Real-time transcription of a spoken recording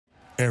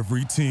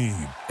Every team,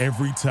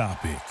 every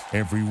topic,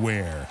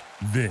 everywhere.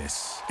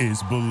 This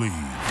is Believe.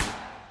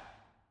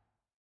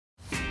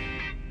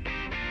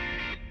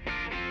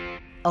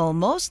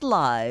 Almost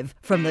live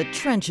from the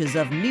trenches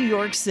of New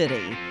York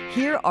City,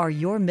 here are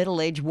your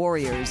middle-aged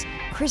warriors,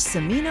 Chris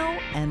Cimino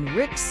and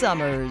Rick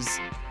Summers.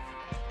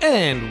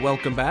 And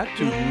welcome back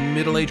to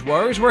Middle Age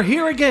Warriors. We're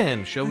here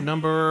again. Show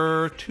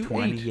number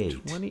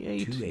 28.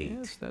 28.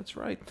 Yes, that's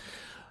right.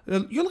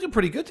 You're looking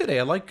pretty good today.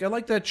 I like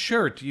that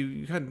shirt.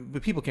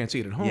 But people can't see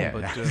it at home. Yeah,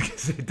 but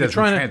it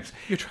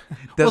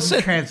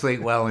doesn't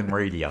translate well in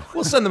radio.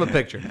 We'll send them a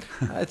picture.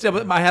 I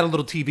had a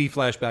little TV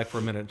flashback for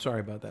a minute. Sorry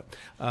about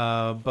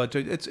that. But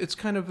it's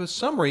kind of a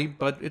summary,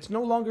 but it's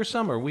no longer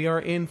summer. We are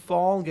in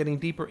fall, getting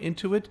deeper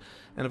into it,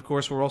 and of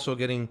course we're also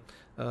getting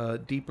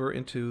deeper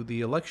into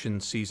the election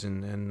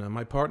season. And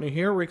my partner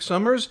here, Rick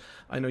Summers,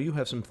 I know you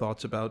have some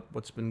thoughts about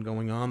what's been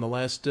going on the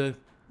last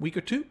week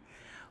or two.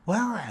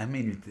 Well, I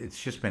mean,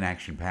 it's just been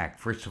action-packed.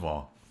 First of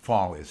all,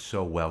 fall is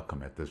so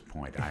welcome at this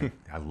point. I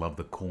love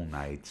the cool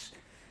nights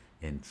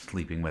and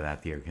sleeping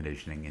without the air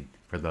conditioning. And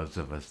for those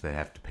of us that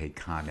have to pay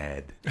Con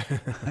Ed,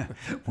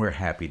 we're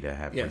happy to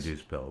have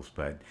reduced bills.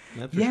 But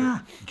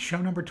show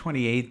number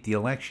 28, the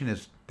election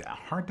is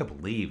hard to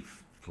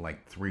believe,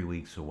 like 3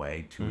 weeks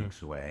away, 2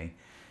 weeks away.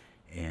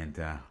 And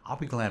I'll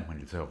be glad when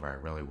it's over.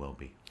 I really will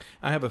be.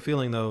 I have a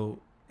feeling, though,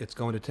 it's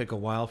going to take a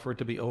while for it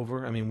to be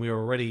over. I mean, we are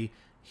already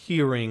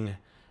hearing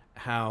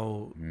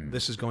how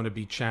this is going to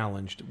be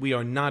challenged. We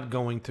are not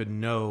going to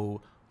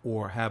know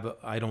or have,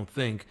 I don't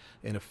think,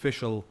 an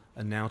official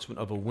announcement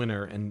of a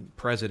winner and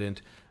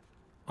president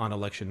on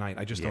election night.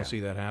 I just don't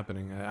see that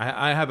happening.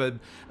 I have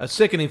a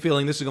sickening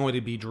feeling this is going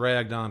to be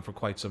dragged on for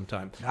quite some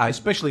time,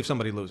 especially if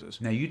somebody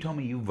loses. Now, you told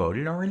me you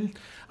voted already?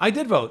 I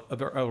did vote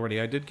already.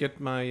 I did get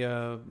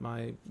my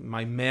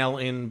my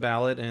mail-in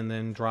ballot and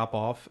then drop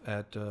off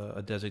at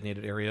a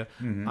designated area.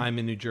 Mm-hmm. I'm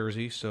in New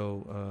Jersey,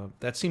 so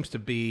that seems to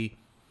be...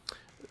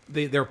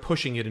 They're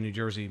pushing it in New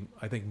Jersey,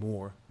 I think,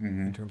 more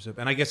in terms of...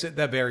 And I guess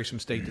that varies from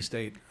state to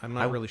state. I'm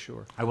not really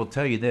sure. I will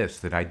tell you this,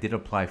 that I did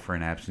apply for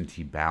an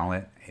absentee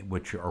ballot,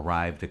 which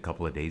arrived a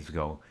couple of days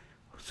ago,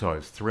 so I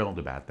was thrilled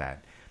about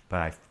that.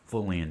 But I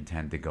fully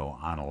intend to go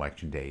on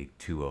Election Day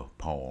to a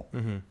poll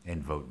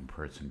and vote in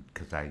person,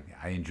 because I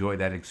enjoy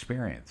that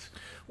experience.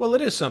 Well,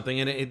 it is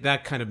something, and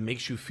that kind of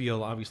makes you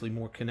feel, obviously,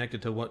 more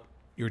connected to what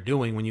you're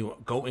doing when you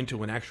go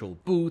into an actual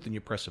booth and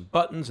you press some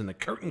buttons and the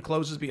curtain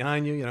closes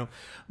behind you,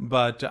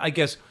 But I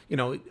guess,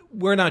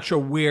 we're not sure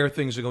where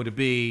things are going to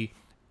be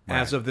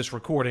as of this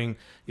recording.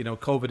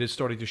 COVID is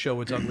starting to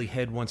show its ugly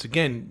head once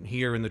again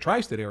here in the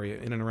tri-state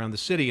area, in and around the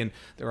city, and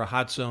there are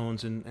hot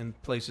zones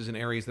and places and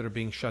areas that are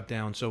being shut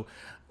down. So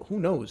who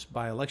knows?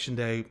 By Election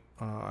Day,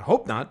 I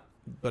hope not.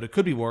 But it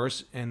could be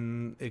worse,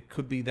 and it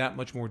could be that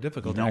much more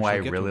difficult. You know why I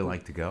really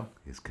like to go?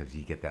 Is because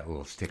you get that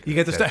little sticker. You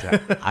get the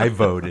sticker. I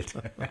voted.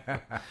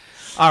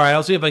 All right,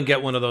 I'll see if I can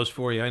get one of those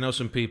for you. I know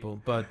some people,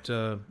 but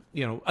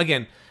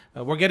again,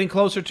 we're getting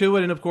closer to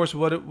it. And of course,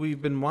 what we've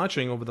been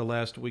watching over the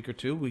last week or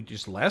two,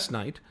 last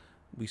night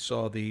we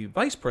saw the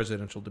vice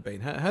presidential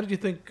debate. How did you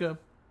think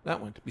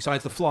that went?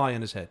 Besides the fly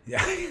in his head,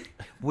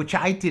 which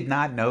I did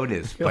not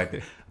notice, but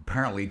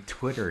apparently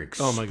Twitter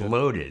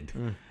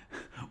exploded.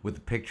 With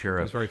a picture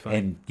of, very funny.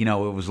 And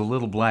it was a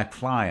little black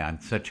fly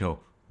on such a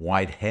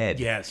wide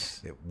head.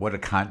 Yes, what a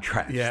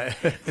contrast. Yeah,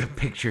 the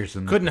pictures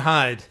and couldn't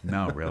hide.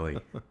 No, really,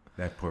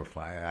 that poor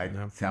fly.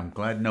 I'm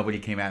glad nobody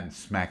came out and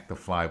smacked the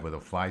fly with a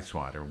fly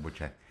swatter,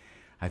 which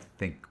I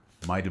think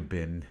might have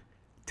been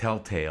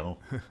telltale.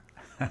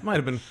 might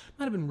have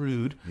been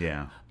rude.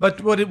 Yeah.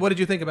 But what did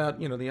you think about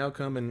the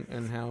outcome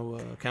and how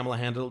Kamala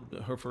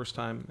handled her first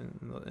time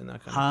in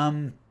that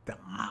kind of...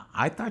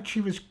 I thought she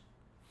was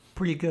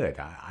pretty good.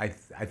 I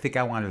think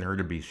I wanted her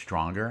to be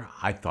stronger.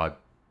 I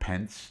thought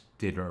Pence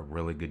did a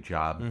really good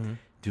job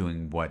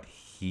doing what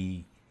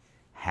he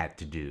had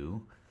to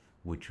do,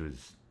 which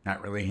was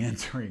not really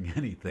answering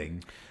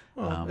anything.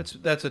 Well,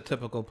 that's a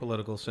typical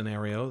political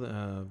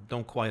scenario.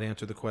 Don't quite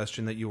answer the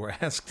question that you were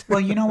asked.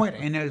 Well, you know what?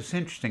 And it was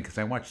interesting because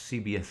I watched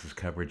CBS's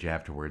coverage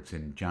afterwards,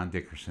 and John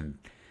Dickerson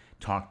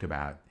talked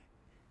about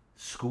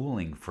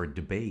schooling for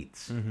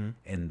debates.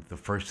 And the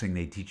first thing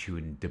they teach you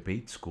in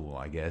debate school,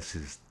 I guess,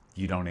 is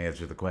you don't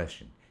answer the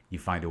question. You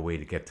find a way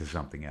to get to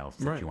something else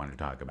that you want to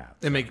talk about.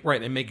 And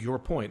make your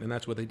point, and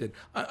that's what they did.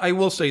 I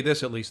will say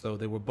this, at least, though.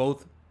 They were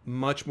both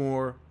much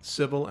more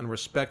civil and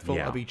respectful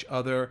of each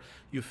other.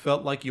 You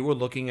felt like you were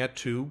looking at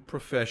two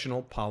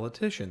professional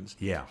politicians.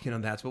 Yeah.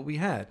 That's what we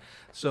had.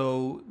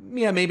 So,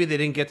 maybe they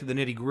didn't get to the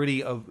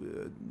nitty-gritty of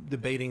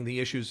debating the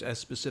issues as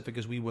specific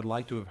as we would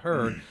like to have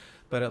heard,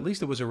 but at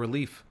least it was a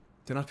relief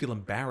to not feel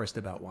embarrassed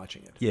about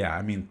watching it. Yeah,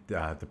 I mean,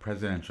 the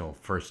presidential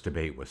first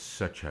debate was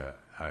such a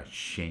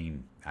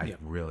shame. I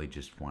really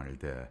just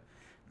wanted to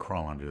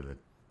crawl under the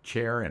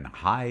chair and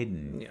hide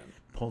and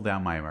pull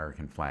down my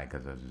American flag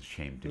because I was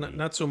ashamed to be.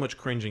 Not so much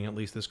cringing, at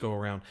least this go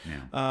around.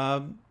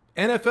 Yeah.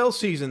 NFL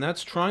season,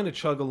 that's trying to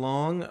chug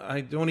along.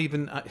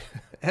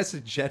 As a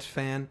Jet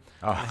fan,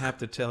 I have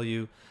to tell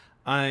you,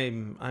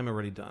 I'm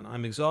already done.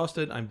 I'm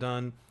exhausted. I'm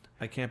done.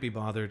 I can't be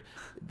bothered.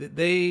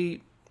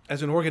 They,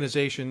 as an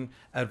organization,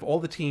 out of all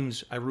the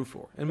teams I root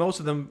for, and most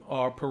of them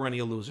are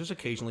perennial losers.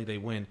 Occasionally they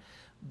win.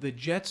 The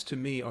Jets, to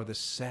me, are the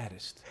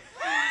saddest.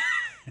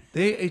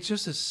 It's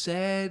just a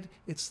sad.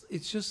 It's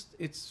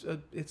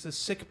a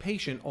sick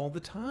patient all the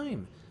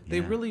time. They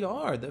really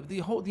are.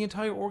 The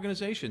entire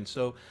organization.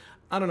 So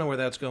I don't know where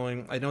that's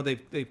going. I know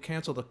they've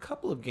canceled a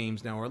couple of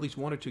games now, or at least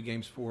 1 or 2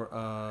 games for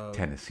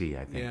Tennessee,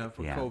 I think. Yeah,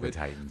 for COVID. The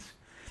Titans.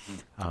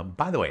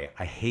 By the way,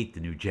 I hate the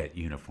new Jet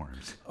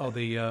uniforms. Oh,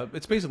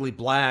 it's basically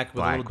black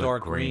with a little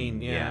dark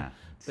green. Yeah.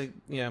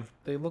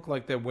 They look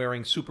like they're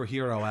wearing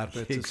superhero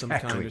outfits of some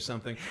kind or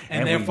something,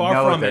 And they're we far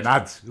know from they're it.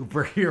 not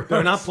superheroes.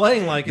 They're not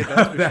playing like it.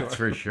 That's for That's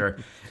sure. for sure.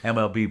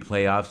 MLB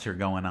playoffs are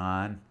going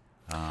on.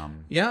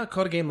 Yeah, I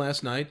caught a game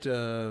last night.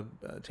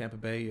 Tampa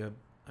Bay,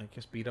 I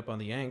guess, beat up on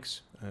the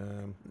Yanks.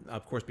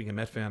 Of course, being a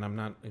Met fan, I'm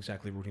not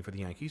exactly rooting for the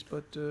Yankees,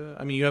 but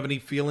I mean, you have any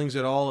feelings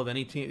at all of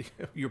any team?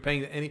 You're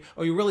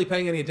really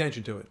paying any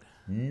attention to it?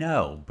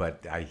 No,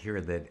 but I hear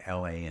that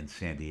LA and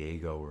San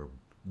Diego are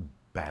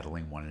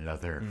battling one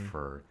another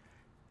for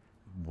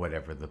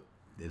whatever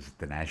is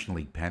the National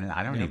League pennant.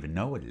 I don't even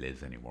know what it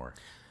is anymore.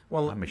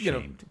 Well, I'm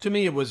ashamed. To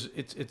me,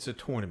 it's a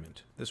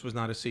tournament. This was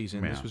not a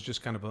season. Yeah. This was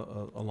just kind of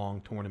a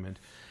long tournament.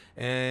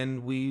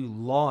 And we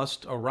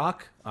lost a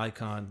rock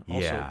icon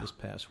also this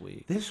past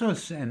week. This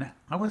was, and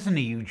I wasn't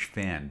a huge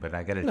fan, but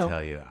I got to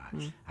tell you,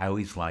 I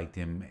always liked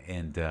him,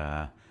 and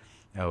I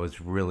was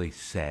really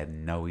sad.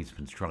 And know he's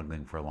been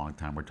struggling for a long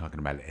time. We're talking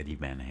about Eddie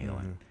Van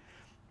Halen,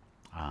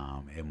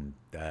 and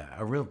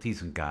a real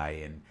decent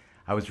guy. And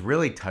I was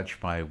really touched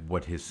by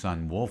what his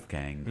son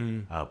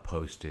Wolfgang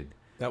posted.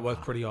 That was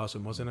pretty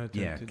awesome, wasn't it?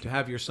 Yeah. To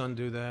have your son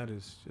do that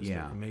is just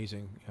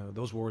amazing.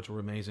 Those words were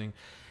amazing.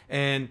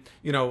 And,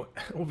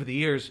 over the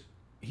years,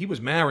 he was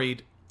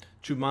married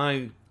to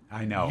my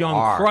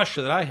young crush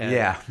that I had.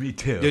 Yeah, me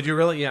too. Did you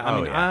really? Yeah.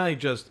 Oh, I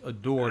just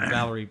adored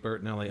Valerie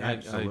Bertinelli.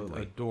 Absolutely.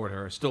 I adored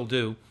her. Still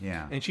do.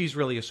 Yeah. And she's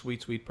really a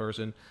sweet, sweet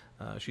person.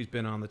 She's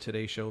been on the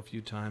Today Show a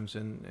few times,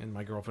 and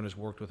my girlfriend has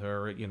worked with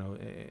her,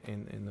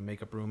 in the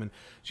makeup room. And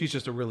she's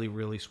just a really,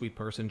 really sweet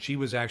person. She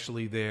was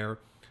actually there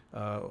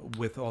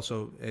with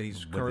also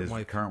Eddie's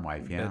current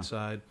wife,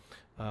 bedside.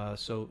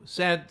 So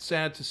sad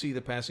to see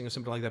the passing of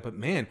somebody like that. But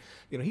man,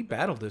 he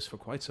battled this for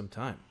quite some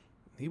time.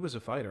 He was a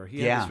fighter.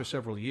 He had this for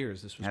several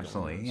years. This was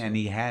absolutely, going on, and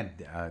he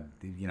had,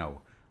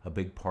 a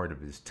big part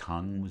of his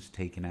tongue was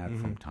taken out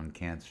from tongue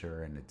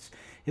cancer, and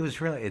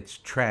it's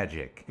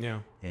tragic. Yeah,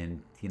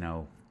 and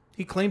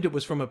he claimed it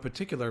was from a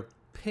particular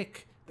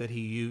pick that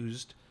he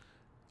used.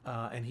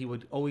 And he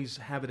would always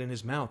have it in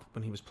his mouth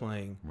when he was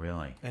playing.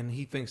 Really? And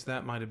he thinks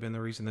that might have been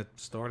the reason that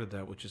started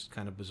that, which is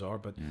kind of bizarre.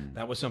 But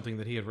that was something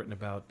that he had written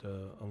about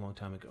a long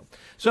time ago.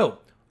 So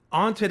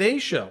on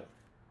today's show,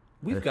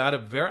 we've got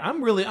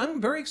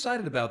I'm very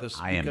excited about this.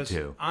 I am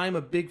too. I'm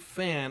a big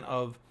fan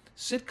of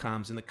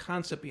sitcoms and the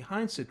concept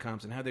behind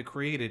sitcoms and how they're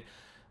created.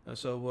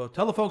 So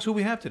tell the folks who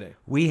we have today.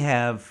 We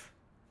have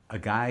a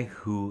guy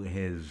who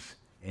is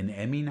an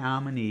Emmy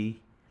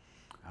nominee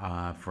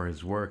for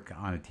his work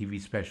on a TV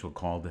special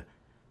called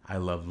I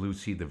Love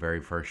Lucy, the very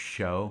first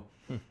show.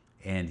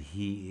 And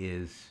he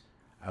is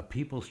a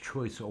People's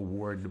Choice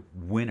Award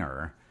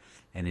winner.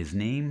 And his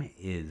name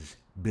is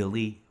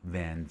Billy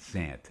Van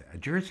Zandt, a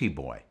Jersey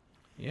boy.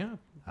 Yeah.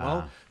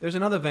 Well, there's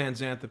another Van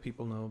Zandt that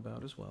people know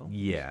about as well.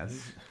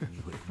 Yes,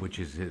 which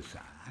is his,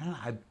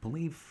 I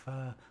believe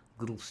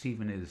little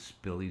Stephen is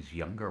Billy's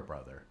younger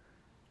brother.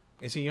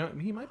 Is he young?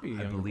 He might be a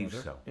younger brother. I believe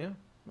so. Yeah.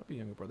 Might be a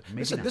younger brother.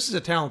 Maybe This is a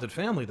talented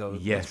family, though.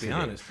 Yes, let's be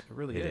honest. It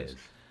really It is. is.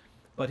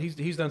 But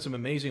he's done some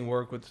amazing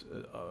work with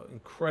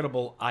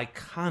incredible,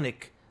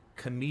 iconic,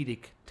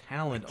 comedic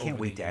talent. Can't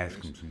over wait the to ask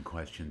years. him some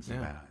questions Yeah.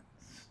 about it.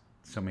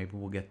 So maybe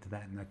we'll get to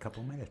that in a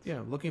couple minutes.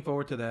 Yeah, looking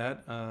forward to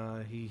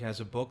that. He has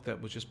a book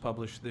that was just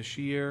published this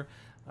year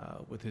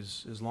with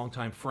his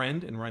longtime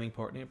friend and writing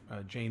partner,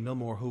 Jane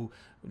Milmore, who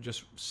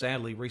just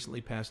sadly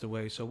recently passed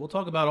away. So we'll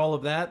talk about all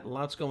of that.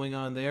 Lots going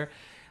on there.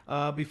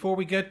 Before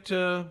we get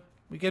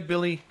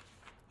Billy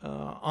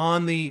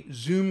on the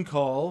Zoom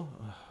call.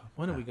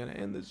 When are we going to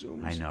end the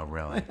Zoom? I know,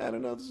 really. I had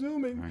enough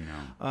Zooming.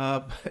 I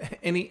know.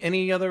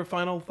 Any other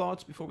final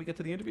thoughts before we get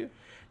to the interview?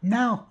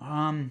 No,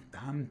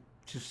 I'm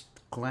just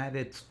glad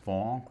it's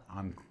fall.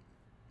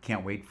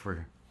 Can't wait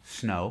for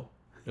snow.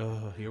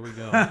 Oh, here we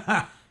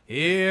go.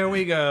 Here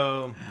we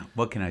go.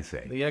 What can I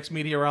say? The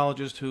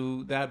ex-meteorologist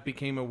who that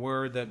became a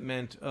word that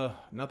meant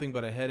nothing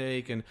but a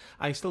headache, and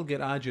I still get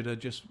agita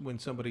just when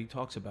somebody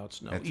talks about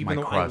snow, That's even my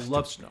though cross I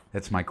love snow.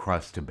 That's my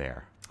cross to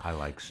bear. I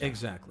like snow.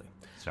 Exactly.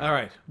 Sorry. All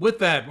right. With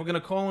that, we're going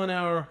to call in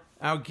our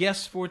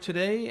guests for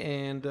today,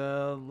 and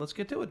let's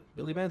get to it.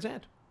 Billy Van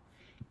Zandt.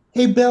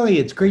 Hey, Billy,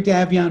 it's great to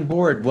have you on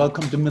board.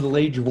 Welcome to Middle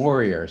Age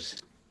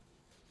Warriors.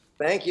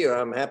 Thank you.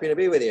 I'm happy to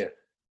be with you.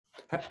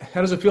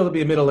 How does it feel to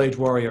be a middle-aged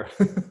warrior?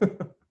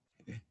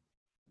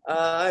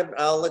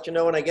 I'll let you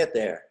know when I get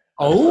there.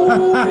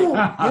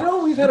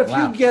 Oh, we've had a few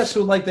Wow. guests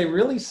who they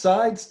really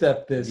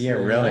sidestep this. Yeah,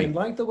 thing. really. I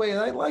like the way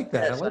I like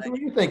that. Yes, I like what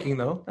you're thinking,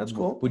 though. That's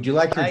cool. Would you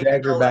like your I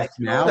dagger feel back like-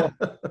 now?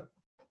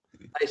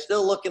 I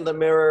still look in the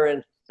mirror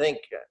and think,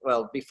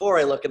 well, before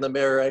I look in the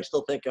mirror, I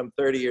still think I'm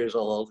 30 years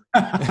old.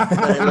 Then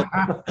I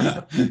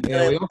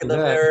look in the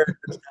mirror,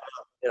 it's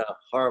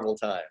horrible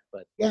time.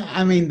 But Yeah,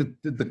 I mean,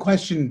 the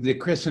question that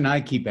Chris and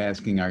I keep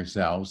asking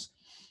ourselves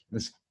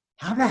is,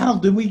 how the hell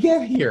did we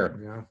get here?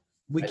 Yeah.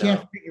 We I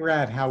can't know. figure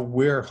out how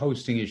we're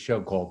hosting a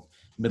show called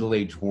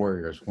Middle-Aged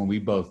Warriors when we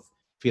both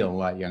feel a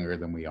lot younger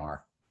than we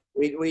are.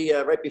 we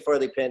right before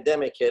the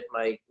pandemic hit,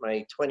 my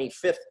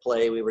 25th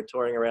play, we were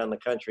touring around the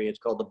country. It's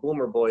called the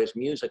Boomer Boys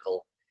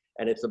Musical,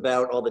 and it's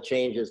about all the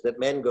changes that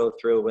men go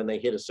through when they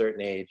hit a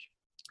certain age.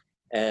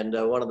 And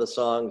one of the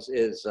songs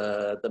is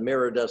 "The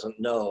Mirror Doesn't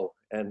Know,"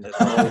 and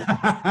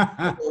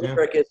the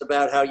lyric is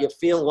about how you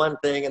feel one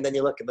thing and then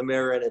you look in the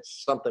mirror and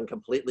it's something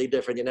completely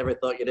different. You never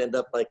thought you'd end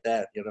up like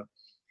that, you know.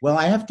 Well,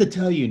 I have to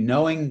tell you,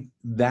 knowing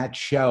that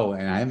show,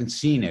 and I haven't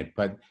seen it,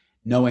 but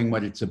knowing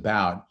what it's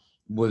about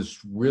was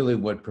really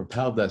what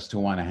propelled us to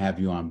want to have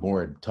you on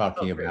board,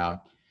 talking Okay.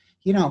 about,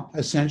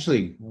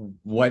 essentially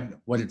what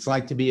it's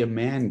like to be a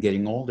man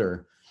getting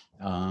older,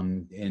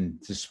 and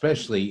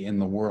especially in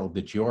the world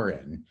that you're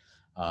in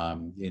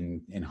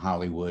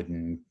Hollywood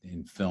and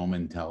in film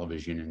and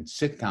television and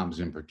sitcoms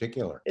in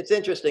particular. It's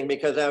interesting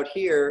because out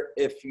here,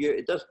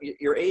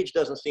 your age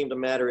doesn't seem to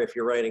matter if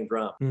you're writing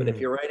drama, but if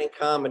you're writing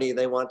comedy,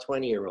 they want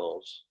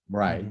 20-year-olds.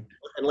 Right.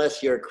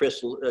 Unless you're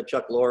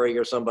Chuck Lorre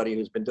or somebody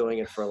who's been doing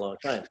it for a long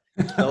time.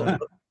 So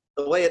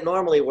the way it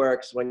normally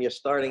works when you're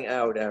starting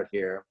out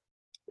here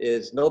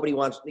is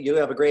you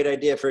have a great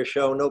idea for a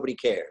show, nobody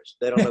cares.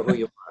 They don't know who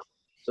you are.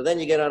 So then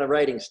you get on a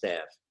writing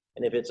staff.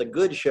 And if it's a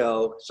good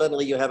show,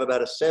 suddenly you have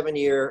about a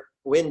 7-year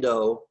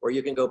window where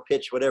you can go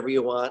pitch whatever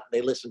you want.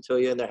 They listen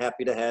to you and they're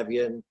happy to have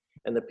you.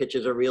 And the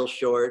pitches are real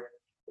short.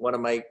 One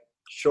of my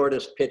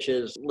shortest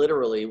pitches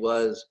literally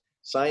was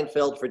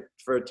Seinfeld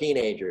for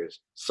teenagers.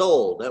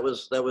 Sold. That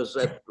was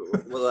at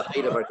the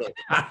height of our thing.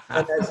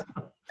 And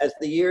as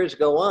the years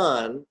go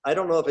on, I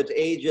don't know if it's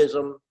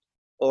ageism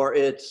or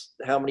it's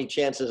how many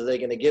chances are they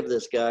going to give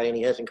this guy, and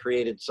he hasn't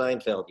created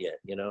Seinfeld yet,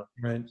 you know.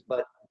 Right.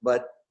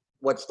 But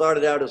what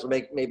started out as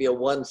maybe a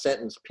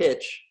one-sentence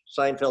pitch,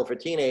 Seinfeld for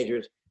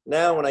teenagers.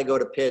 Now when I go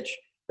to pitch,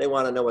 they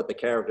want to know what the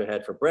character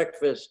had for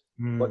breakfast,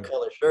 what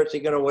color shirts he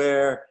going to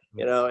wear,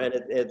 you know, and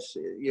it's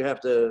you have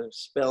to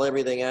spell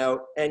everything out,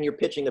 and you're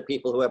pitching to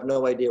people who have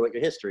no idea what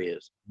your history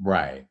is.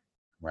 Right.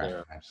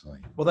 Yeah.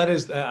 Absolutely. Well, that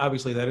is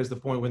obviously that is the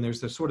point when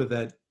there's the sort of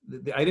that.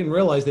 I didn't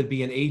realize there'd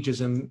be an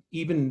ageism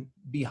even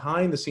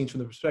behind the scenes from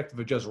the perspective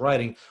of just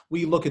writing.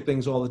 We look at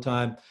things all the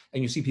time,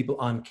 and you see people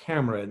on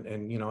camera,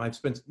 and I've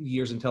spent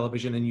years in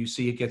television, and you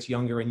see it gets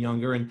younger and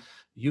younger, and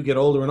you get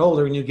older and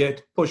older, and you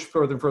get pushed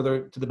further and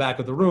further to the back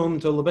of the room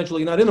until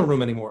eventually you're not in the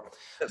room anymore.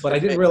 But I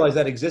didn't realize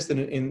that existed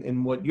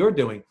in what you're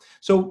doing.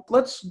 So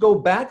let's go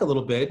back a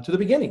little bit to the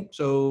beginning.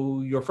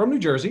 So you're from New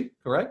Jersey,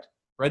 correct?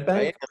 Red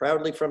Bank? I am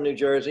proudly from New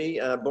Jersey,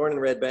 born in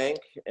Red Bank,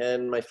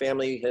 and my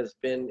family has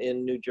been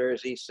in New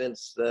Jersey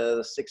since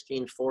the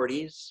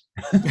 1640s.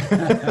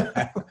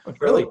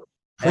 Really?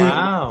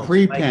 Wow.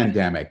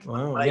 Pre-pandemic.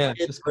 Wow. My Yeah.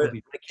 kids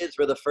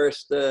were the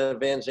first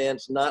Van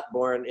Zants not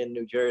born in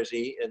New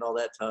Jersey in all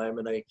that time,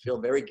 and I feel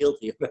very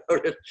guilty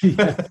about it.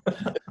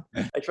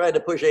 I tried to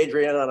push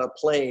Adrienne on a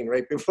plane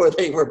right before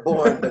they were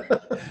born,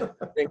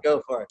 but didn't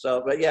go for it.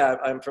 So, but yeah,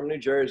 I'm from New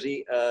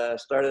Jersey.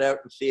 Started out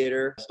in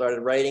theater,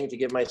 started writing to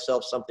give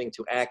myself something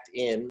to act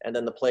in, and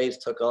then the plays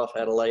took off,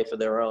 had a life of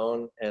their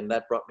own, and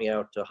that brought me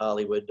out to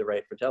Hollywood to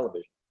write for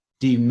television.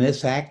 Do you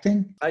miss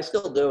acting? I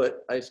still do it.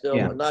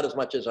 Yeah. Not as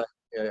much as I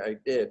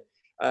did.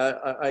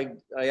 I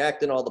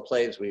act in all the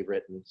plays we've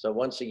written. So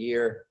once a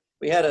year,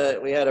 we had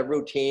a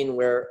routine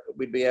where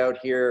we'd be out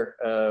here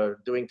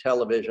doing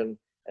television,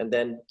 and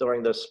then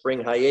during the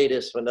spring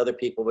hiatus, when other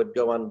people would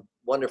go on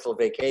wonderful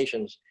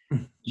vacations,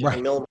 Right.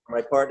 Jimmy Milner,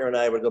 my partner, and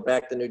I would go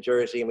back to New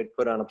Jersey and we'd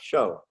put on a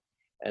show.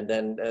 And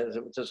then as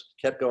it just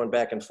kept going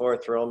back and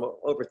forth for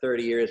over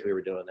 30 years, we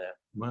were doing that.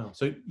 Wow.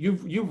 So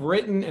you've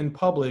written and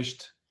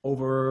published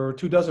over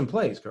 24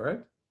 plays,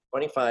 correct?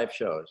 25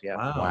 shows, yeah.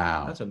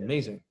 Wow. That's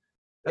amazing.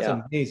 That's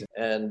Yeah. amazing.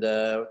 And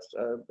I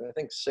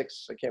think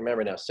 6, I can't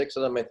remember now, 6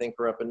 of them I think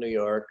were up in New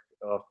York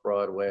off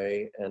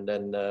Broadway. And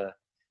then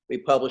we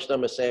published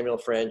them with Samuel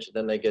French.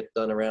 Then they get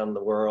done around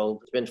the world.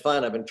 It's been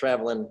fun. I've been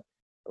traveling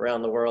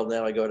around the world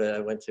now. I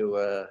went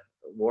to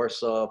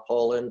Warsaw,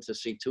 Poland to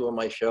see 2 of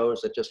my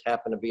shows that just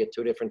happened to be at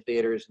 2 different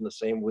theaters in the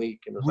same week.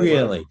 And it was like,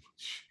 Really?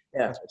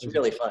 yeah, it's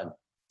really fun.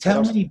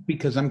 Tell me,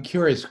 because I'm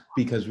curious,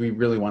 because we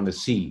really want to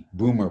see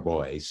Boomer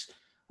Boys.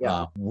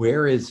 Yeah.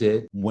 Where is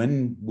it?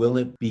 When will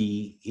it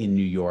be in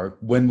New York?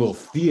 When will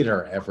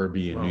theater ever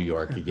be in New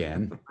York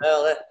again?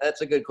 Well,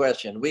 that's a good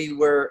question. We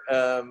were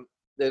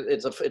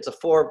it's a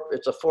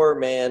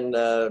 4-man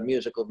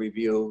musical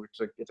review.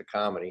 It's a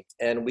comedy,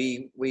 and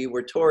we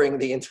were touring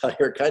the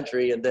entire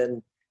country, and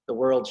then the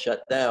world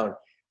shut down.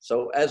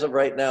 So as of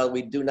right now,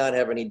 we do not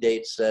have any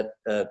dates set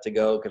to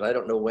go, because I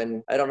don't know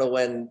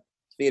when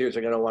theaters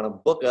are going to want to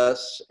book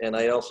us, and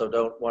I also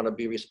don't want to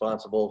be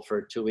responsible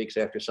for 2 weeks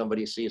after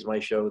somebody sees my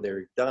show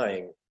they're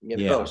dying.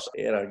 Yeah. So,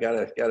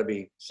 gotta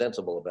be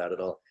sensible about it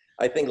all.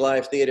 I think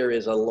live theater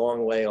is a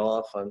long way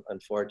off,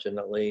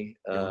 unfortunately.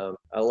 A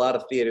lot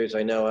of theaters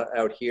I know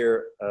out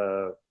here,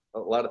 a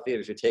lot of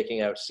theaters are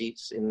taking out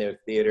seats in their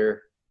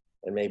theater,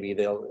 and maybe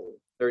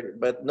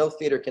but no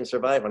theater can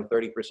survive on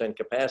 30%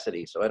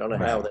 capacity. So I don't know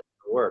how that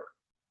will work.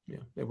 Yeah,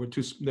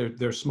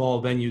 they're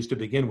small venues to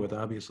begin with,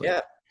 obviously.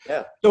 Yeah,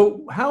 yeah.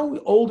 So how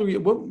old are you?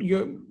 What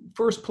your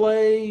first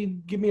play?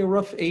 Give me a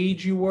rough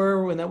age you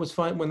were when that was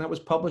when that was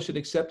published and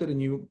accepted,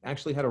 and you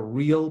actually had a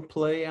real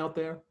play out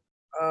there.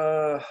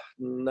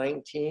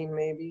 19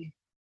 maybe.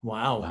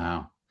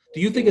 Wow.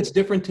 Do you think it's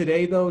different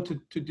today though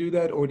to do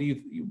that, or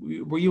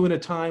were you in a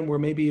time where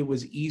maybe it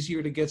was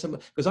easier to get some?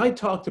 Because I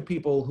talk to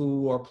people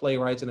who are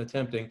playwrights and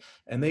attempting,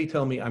 and they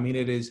tell me, I mean,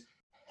 it is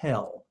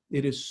hell.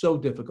 It is so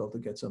difficult to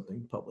get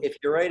something published. If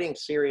you're writing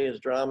serious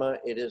drama,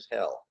 it is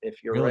hell.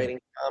 If you're writing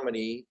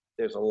comedy,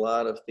 there's a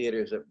lot of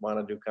theaters that want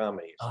to do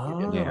comedies. Oh,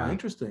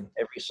 interesting.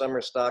 Every summer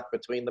stock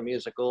between the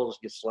musicals,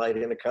 you slide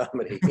in a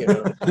comedy. You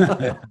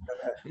know?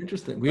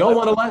 Interesting. We all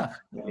want to laugh.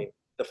 I mean,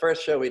 the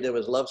first show we did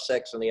was Love,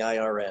 Sex, and the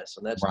IRS,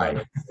 and that's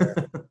right.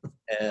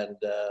 And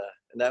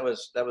that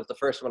was the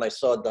first one I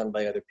saw done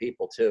by other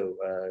people too.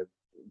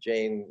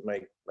 Jane,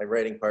 my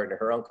writing partner,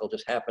 her uncle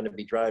just happened to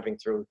be driving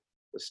through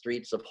the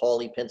streets of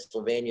Hawley,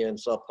 Pennsylvania, and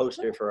saw a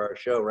poster for our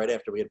show right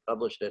after we had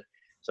published it.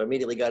 So I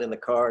immediately got in the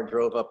car,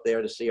 drove up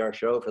there to see our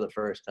show for the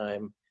first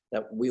time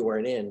that we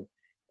weren't in.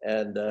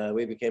 And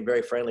we became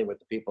very friendly with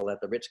the people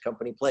at the Ritz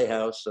Company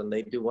Playhouse, and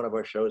they do one of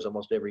our shows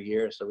almost every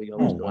year. So we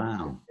almost go.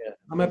 Wow. Yeah,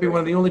 I might be one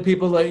of the only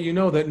people that you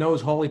know that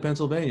knows Hawley,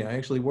 Pennsylvania. I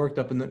actually worked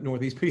up in the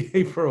Northeast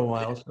PA for a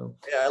while. So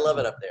yeah, I love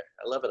it up there.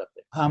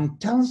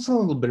 Tell us a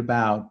little bit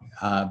about,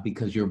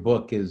 because your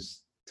book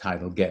is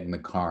titled Get in the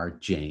Car,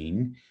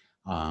 Jane,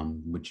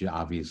 which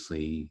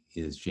obviously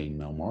is Jane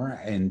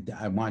Millmore. And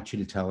I want you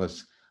to tell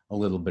us a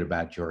little bit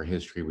about your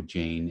history with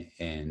Jane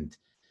and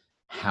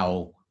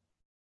how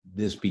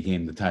this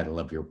became the title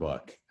of your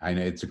book. I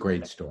know it's a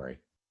great story.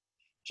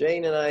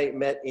 Jane and I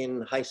met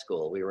in high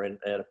school. We were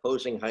at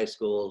opposing high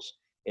schools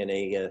in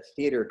a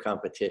theater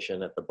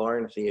competition at the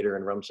Barn Theater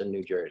in Rumson,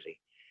 New Jersey.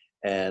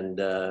 And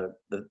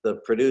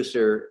the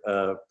producer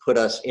put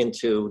us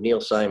into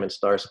Neil Simon's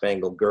Star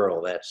Spangled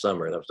Girl that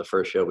summer. That was the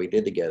first show we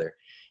did together.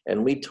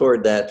 And we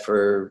toured that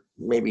for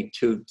maybe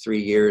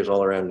 2-3 years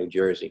all around New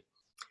Jersey.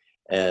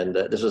 And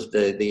this was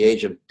the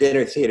age of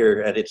dinner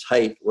theater at its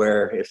height,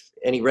 where if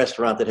any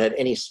restaurant that had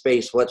any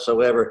space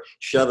whatsoever,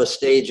 shove a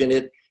stage in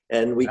it,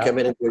 and we come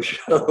in and do a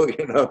show,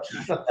 you know.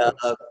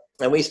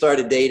 And we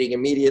started dating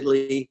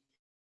immediately,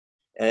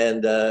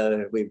 and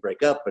we'd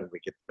break up, and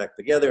we'd get back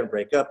together and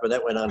break up, and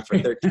that went on for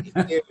 13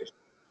 years.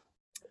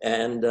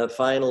 And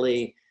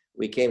finally,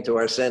 we came to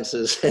our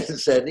senses and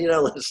said, you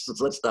know, let's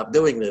stop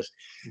doing this.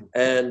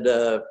 And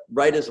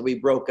right as we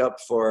broke up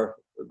for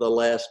the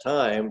last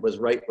time was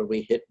right when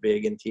we hit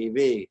big in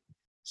TV.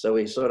 So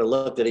we sort of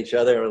looked at each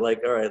other and were like,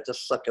 all right,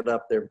 just suck it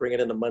up there, bring it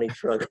in the money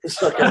truck,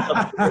 suck it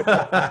up. We're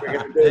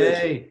gonna do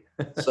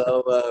this.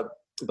 So,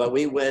 but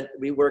we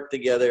worked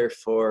together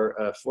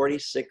for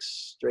 46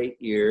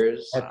 straight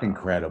years. That's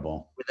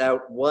incredible.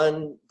 Without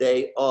one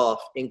day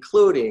off,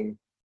 including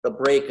the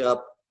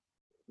breakup.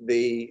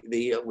 We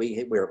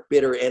were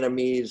bitter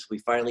enemies. We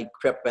finally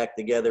crept back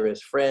together as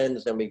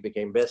friends, and we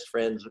became best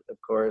friends, of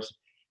course.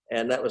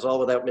 And that was all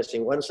without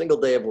missing one single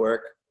day of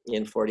work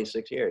in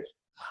 46 years.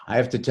 I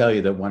have to tell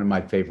you that one of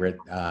my favorite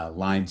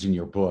lines in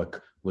your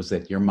book was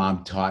that your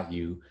mom taught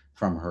you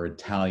from her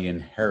Italian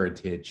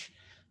heritage,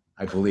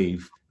 I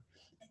believe,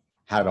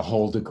 how to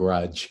hold a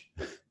grudge.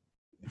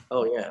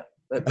 Oh, yeah.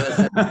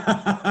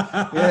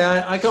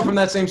 yeah, I come from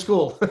that same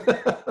school.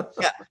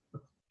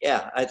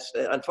 Yeah. It's,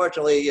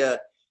 unfortunately,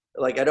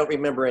 like, I don't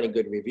remember any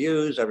good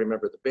reviews. I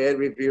remember the bad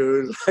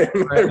reviews. I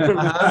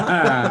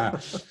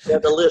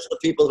have the list of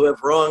people who have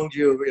wronged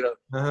you. You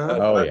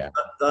know. Yeah.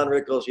 Don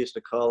Rickles used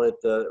to call it.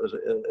 It was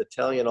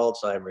Italian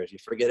Alzheimer's. You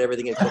forget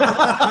everything.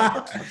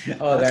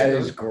 Oh, that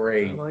is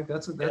great.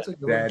 That's a good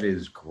That one.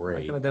 is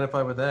great. I can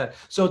identify with that.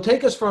 So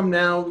take us from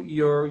now.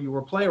 You were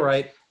a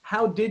playwright.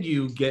 How did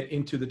you get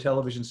into the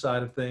television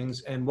side of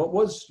things, and what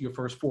was your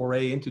first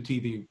foray into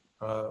TV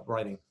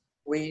writing?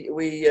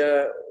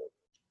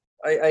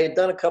 I had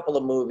done a couple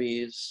of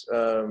movies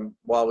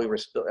while we were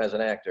still, as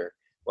an actor,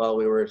 while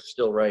we were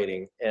still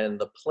writing. And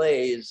the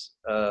plays,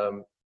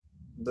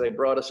 they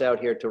brought us out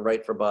here to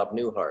write for Bob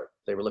Newhart.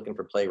 They were looking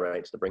for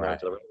playwrights to bring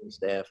onto the writing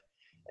staff.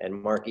 And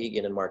Mark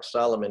Egan and Mark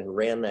Solomon, who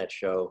ran that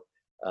show,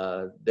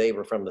 they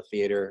were from the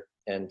theater.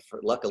 And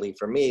luckily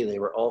for me, they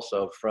were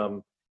also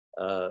from,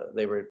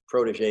 they were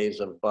proteges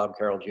of Bob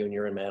Carroll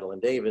Jr. and Madeline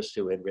Davis,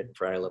 who had written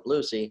for I Love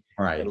Lucy.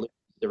 Right. And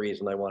the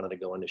reason I wanted to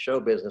go into show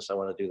business, I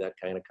want to do that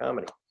kind of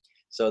comedy.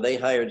 So they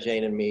hired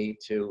Jane and me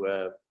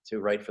to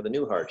write for the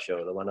Newhart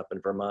show, the one up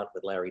in Vermont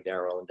with Larry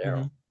Darrell and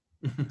Darrell.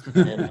 Mm-hmm.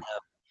 And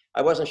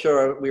I wasn't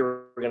sure we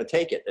were going to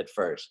take it at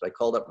first. I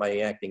called up my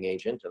acting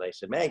agent and I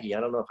said, Maggie,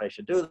 I don't know if I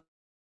should do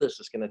this.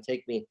 It's going to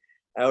take me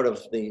out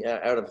of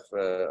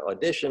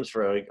auditions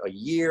for a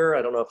year.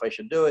 I don't know if I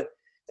should do it.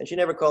 And she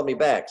never called me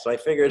back. So I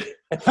figured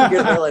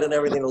well, I didn't have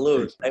everything to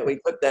lose. We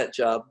took that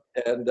job,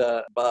 and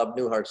Bob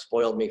Newhart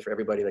spoiled me for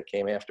everybody that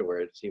came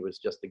afterwards. He was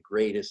just the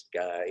greatest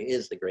guy. He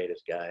is the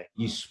greatest guy.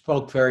 You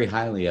spoke very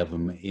highly of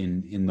him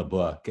in the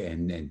book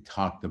and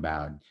talked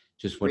about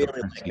just what a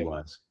prince he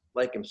was.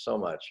 Like him so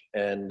much.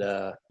 And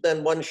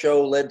then one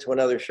show led to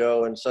another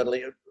show, and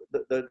suddenly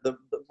the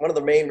one of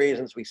the main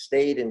reasons we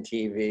stayed in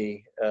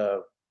TV,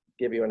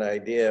 give you an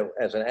idea,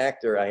 as an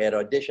actor, I had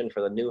auditioned for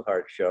the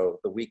Newhart show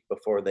the week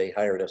before they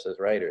hired us as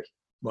writers.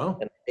 Wow.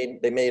 And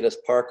they made us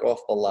park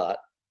off the lot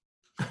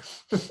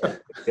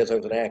because I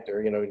was an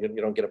actor, you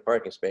don't get a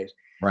parking space.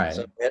 Right.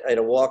 So I had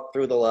to walk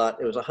through the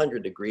lot. It was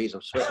 100 degrees.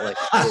 I'm sweating like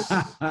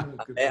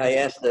I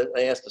asked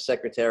the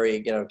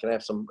secretary, can I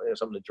have something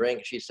to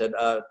drink? She said,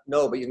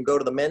 no, but you can go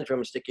to the men's room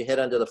and stick your head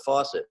under the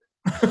faucet.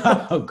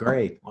 Oh,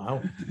 great.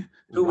 Wow.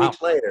 2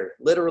 weeks later,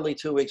 literally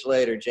 2 weeks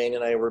later, Jane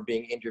and I were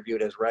being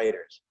interviewed as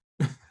writers.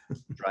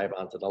 Drive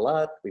onto the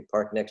lot. We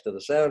park next to the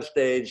sound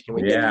stage. Can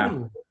we get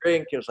a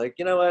drink? It was like,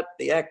 you know what?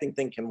 The acting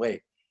thing can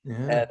wait.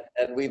 Yeah.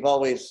 And we've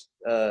always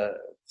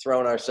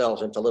thrown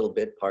ourselves into little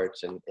bit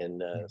parts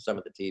in some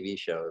of the TV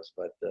shows.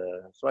 But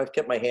so I've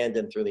kept my hand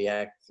in through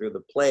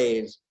the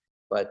plays,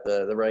 but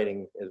the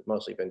writing has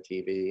mostly been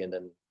TV and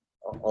then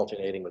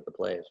alternating with the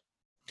plays.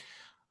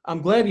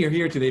 I'm glad you're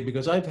here today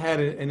because I've had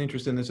an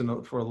interest in this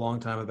for a long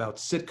time about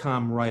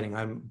sitcom writing.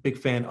 I'm a big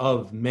fan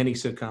of many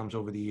sitcoms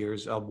over the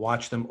years. I'll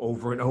watch them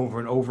over and over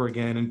and over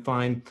again and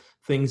find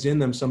things in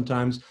them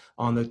sometimes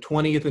on the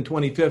 20th and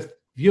 25th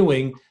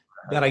viewing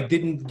that I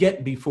didn't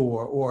get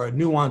before, or a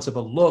nuance of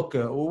a look,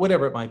 or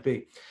whatever it might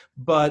be.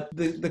 But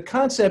the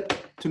concept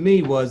to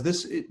me was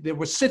there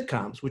were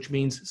sitcoms, which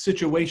means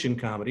situation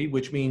comedy,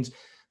 which means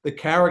the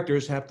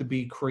characters have to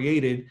be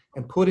created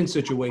and put in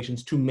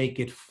situations to make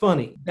it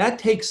funny. That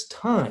takes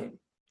time.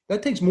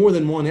 That takes more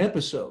than one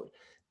episode.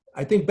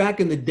 I think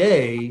back in the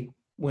day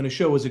when a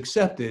show was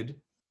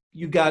accepted,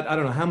 you got, I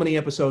don't know, how many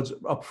episodes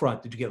up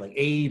front? Did you get like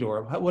 8,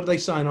 or what do they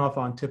sign off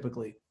on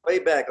typically? Way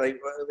back, like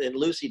in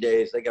Lucy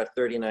days, they got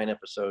 39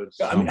 episodes.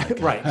 I mean,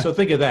 right. So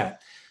think of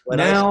that. When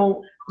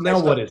Now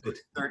what is it?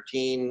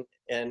 13,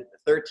 and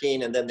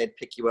then they'd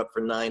pick you up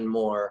for 9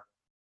 more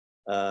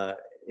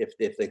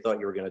if they thought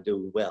you were going to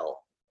do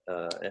well.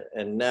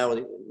 And now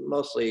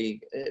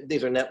mostly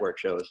these are network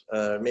shows,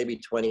 maybe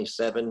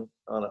 27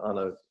 on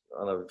a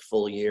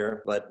full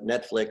year, but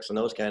Netflix and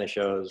those kind of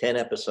shows, 10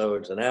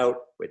 episodes and out,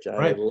 which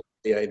I love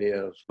the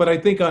idea of. But I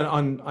think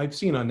I've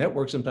seen on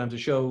network sometimes a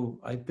show,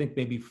 I think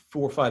maybe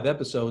 4 or 5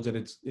 episodes and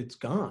it's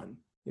gone,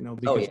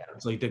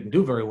 because it didn't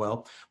do very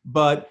well.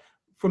 But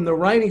from the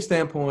writing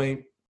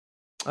standpoint,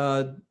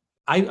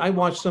 I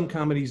watch some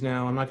comedies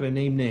now. I'm not going to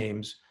name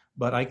names,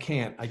 but I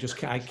can't. I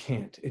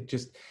can't.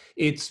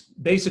 It's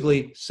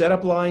basically set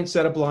up line,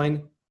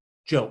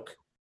 joke.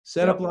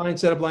 Set up line,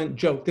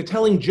 joke. They're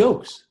telling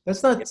jokes.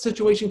 That's not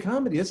situation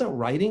comedy. That's not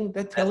writing.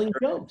 That's telling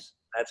jokes.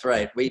 That's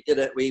right. We did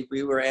it. We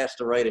were asked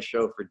to write a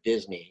show for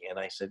Disney, and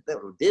I said,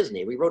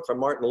 Disney? We wrote for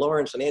Martin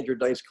Lawrence and Andrew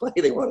Dice Clay.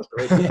 They want us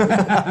to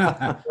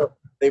write. So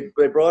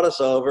they brought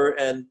us over,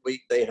 and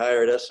they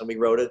hired us, and we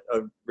wrote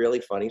a really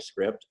funny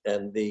script.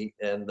 And the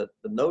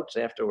notes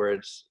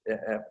afterwards,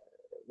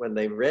 when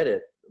they read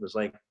it, it was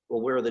like,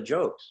 well, where are the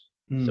jokes?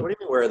 So what do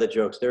you mean, where are the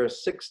jokes? There are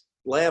 6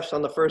 laughs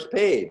on the first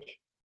page.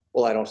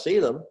 Well, I don't see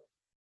them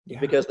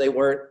because they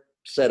weren't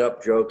set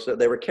up jokes.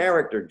 They were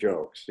character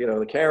jokes,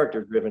 the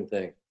character-driven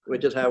thing,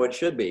 which is how it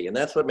should be. And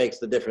that's what makes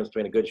the difference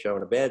between a good show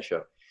and a bad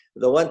show.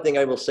 The one thing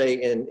I will say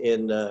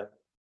in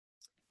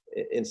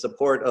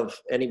support of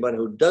anyone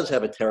who does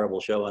have a terrible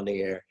show on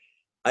the air,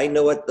 I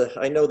know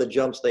the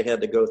jumps they had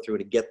to go through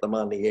to get them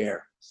on the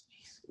air.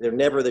 They're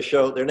never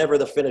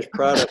the finished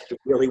product you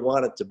really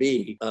want it to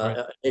be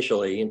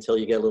initially, until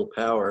you get a little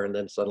power, and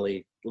then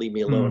suddenly leave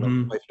me alone.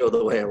 Mm-hmm. I show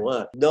the way I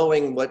want.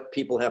 Knowing what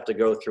people have to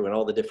go through and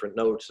all the different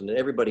notes, and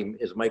everybody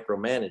is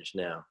micromanaged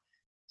now.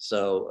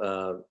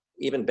 So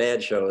even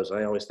bad shows,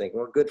 I always think,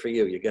 well, good for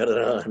you. You got it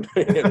on.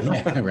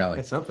 Yeah, really.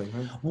 It's something.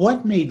 Right?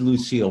 What made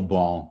Lucille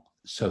Ball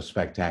so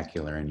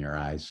spectacular in your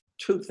eyes?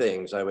 2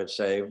 things, I would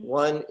say.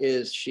 One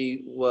is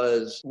she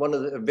was one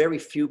of the very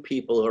few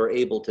people who are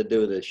able to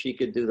do this. She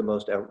could do the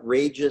most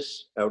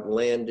outrageous,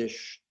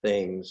 outlandish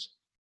things,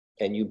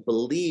 and you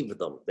believe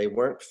them. They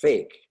weren't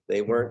fake.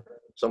 They weren't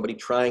somebody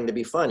trying to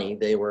be funny.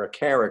 They were a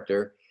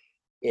character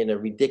in a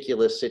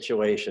ridiculous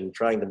situation,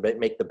 trying to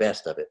make the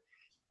best of it.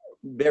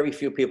 Very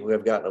few people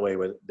have gotten away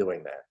with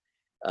doing that.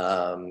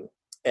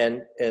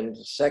 And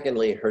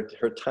secondly, her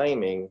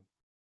timing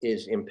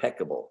is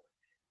impeccable.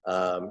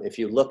 If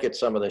you look at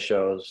some of the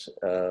shows,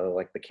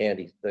 like the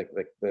Candy, the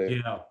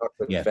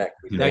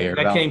Factory,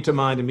 that came to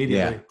mind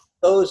immediately. Yeah.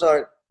 Those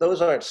aren't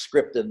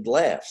scripted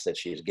laughs that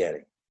she's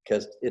getting,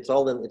 because it's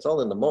all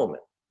in the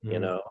moment,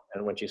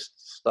 And when she's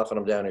stuffing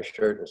them down her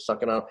shirt and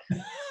sucking on,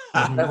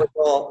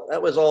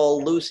 that was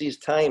all Lucy's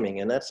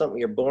timing, and that's something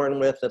you're born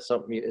with. That's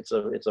something. It's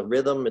a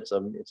rhythm. It's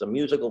a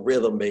musical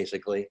rhythm,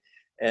 basically.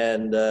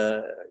 And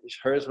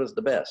hers was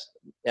the best.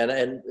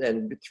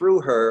 And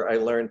through her, I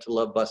learned to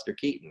love Buster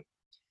Keaton.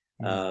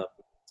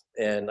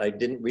 and I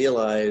didn't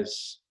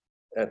realize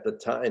at the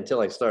time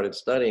until I started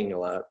studying a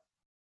lot,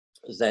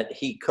 is that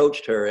he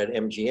coached her at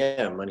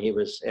MGM when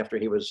after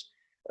he was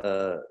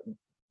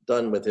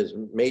done with his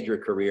major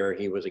career.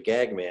 He was a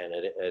gag man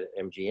at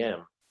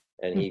MGM,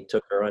 and he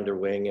took her under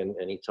wing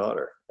and he taught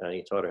her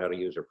how to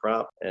use her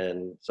prop.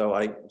 And so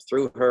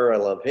through her, I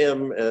love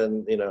him,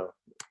 and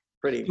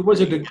pretty.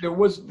 There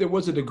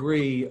was a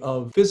degree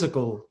of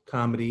physical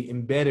comedy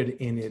embedded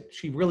in it.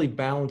 She really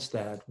balanced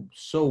that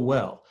so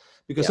well,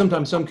 because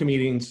sometimes some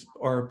comedians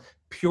are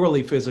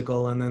purely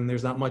physical and then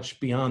there's not much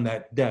beyond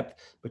that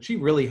depth, but she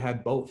really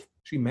had both.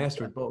 She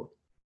mastered both.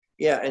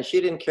 Yeah, and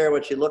she didn't care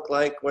what she looked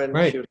like when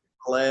she was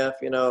laugh.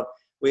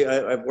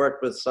 I've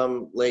worked with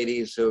some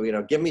ladies who,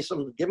 give me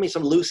some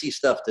Lucy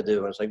stuff to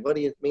do. I was like, what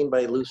do you mean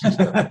by Lucy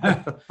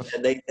stuff?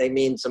 And they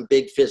mean some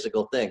big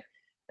physical thing.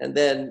 And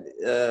then,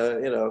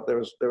 there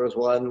was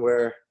one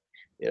where,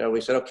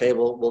 we said, okay,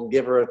 we'll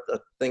give her a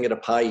thing at a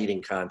pie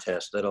eating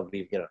contest. That'll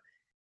be,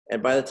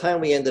 and by the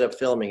time we ended up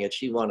filming it,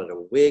 she wanted a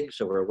wig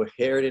so her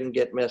hair didn't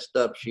get messed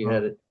up. She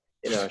had to,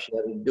 she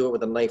had to do it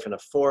with a knife and a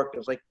fork. I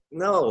was like,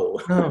 no.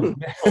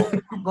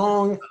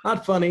 Wrong.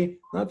 Not funny.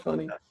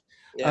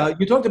 Yeah.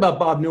 You talked about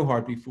Bob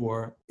Newhart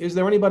before. Is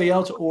there anybody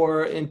else,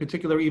 or in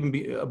particular,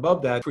 even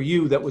above that, for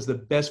you, that was the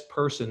best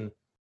person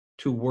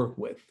to work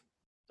with?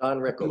 Don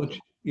Rickles.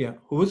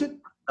 Who was it?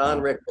 Don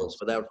Rickles,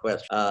 without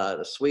question.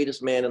 The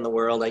sweetest man in the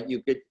world.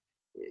 You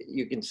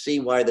can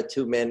see why the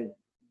two men,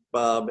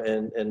 Bob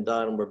and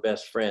Don, were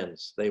best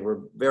friends. They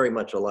were very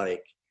much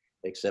alike,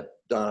 except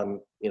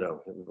Don,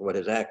 what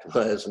his act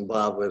was, and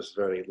Bob was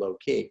very low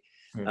key.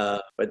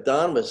 But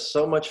Don was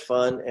so much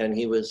fun, and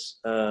he was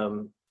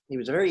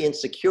very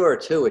insecure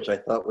too, which I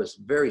thought was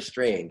very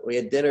strange. We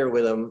had dinner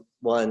with him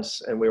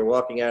once, and we were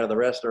walking out of the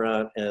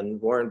restaurant,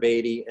 and Warren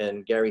Beatty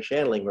and Gary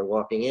Shandling were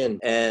walking in,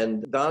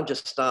 and Don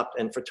just stopped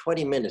and for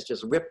 20 minutes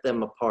just ripped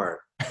them apart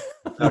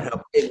about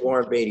how big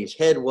Warren Beatty's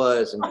head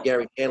was, and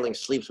Gary Shandling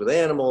sleeps with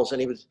animals,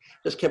 and he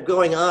just kept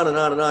going on and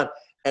on and on,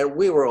 and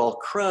we were all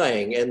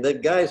crying, and the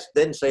guys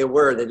didn't say a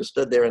word. They just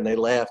stood there and they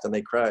laughed and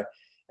they cried,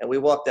 and we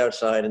walked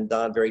outside, and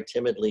Don very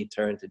timidly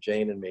turned to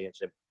Jane and me and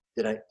said,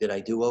 "Did I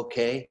do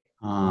okay?"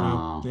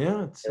 Oh.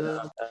 Yeah,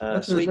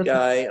 it's sweet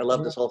guy. I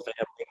love this whole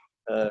family.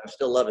 I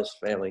still love his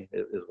family,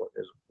 his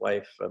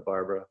wife,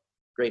 Barbara.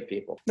 Great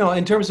people. No,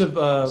 in terms of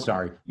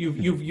Sorry,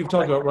 you've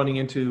talked about running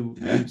into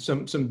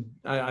some.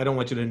 I don't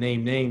want you to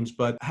name names,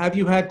 but have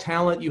you had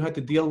talent you had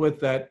to deal with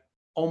that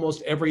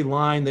almost every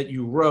line that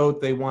you wrote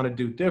they want to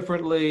do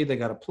differently? They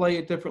got to play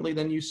it differently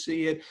than you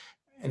see it.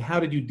 And how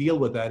did you deal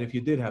with that if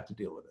you did have to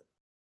deal with it?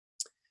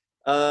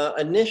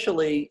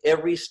 Initially,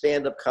 every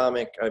stand-up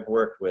comic I've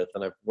worked with,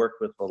 and I've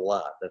worked with a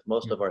lot, that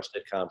most of our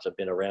sitcoms have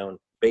been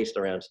based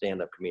around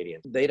stand-up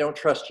comedians. They don't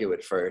trust you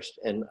at first,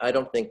 and I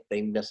don't think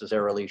they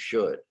necessarily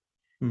should,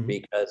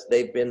 because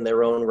they've been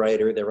their own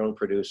writer, their own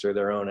producer,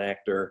 their own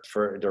actor,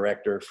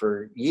 director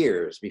for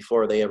years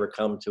before they ever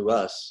come to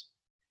us.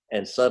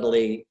 And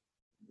suddenly,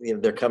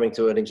 they're coming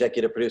to an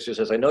executive producer who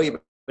says, "I know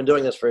you've been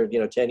doing this for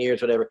 10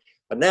 years, whatever,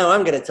 but now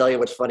I'm going to tell you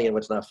what's funny and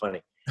what's not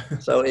funny."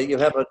 So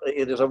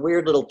there's a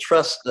weird little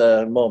trust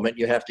moment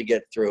you have to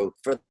get through.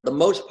 For the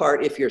most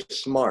part, if you're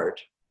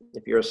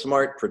a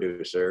smart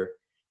producer,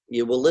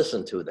 you will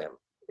listen to them.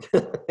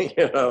 But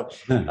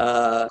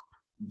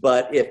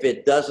if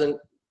it doesn't,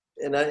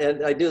 and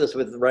I do this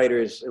with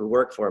writers who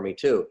work for me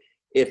too,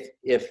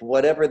 if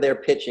whatever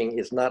they're pitching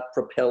is not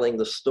propelling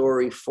the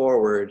story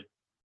forward,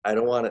 I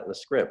don't want it in the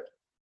script.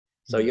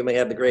 So you may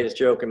have the greatest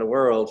joke in the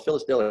world.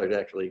 Phyllis Dillard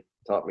actually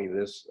taught me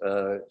this.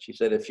 She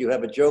said, if you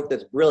have a joke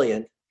that's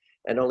brilliant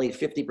and only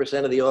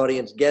 50% of the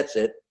audience gets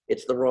it,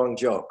 it's the wrong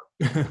joke.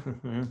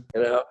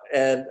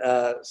 And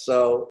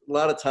so a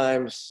lot of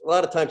times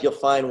you'll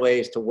find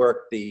ways to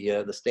work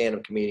the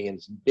stand-up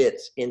comedian's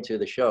bits into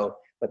the show,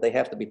 but they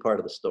have to be part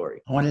of the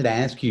story. I wanted to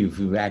ask you if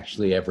you've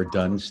actually ever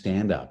done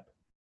stand-up.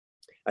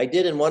 I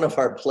did in one of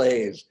our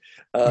plays.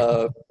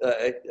 I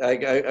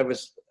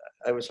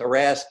was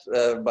harassed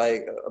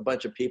by a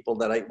bunch of people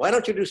why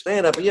don't you do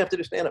stand-up? You have to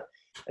do stand-up.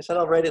 I said,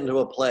 I'll write it into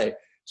a play.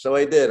 So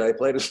I did. I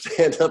played a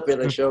stand-up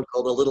in a show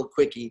called A Little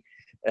Quickie,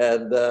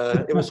 and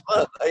it was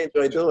fun. I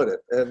enjoyed doing it.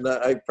 And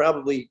I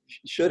probably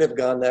should have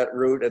gone that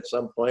route at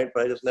some point,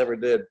 but I just never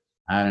did.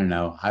 I don't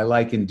know. I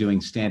liken doing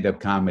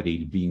stand-up comedy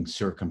to being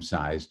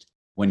circumcised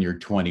when you're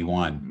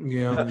 21.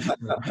 Yeah.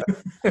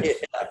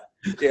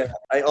 Yeah.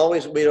 We'd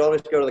always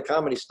go to the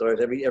Comedy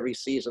Stores every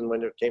season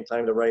when it came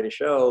time to write a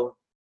show.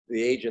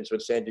 The agents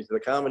would send you to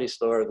the Comedy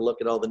Store and look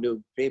at all the new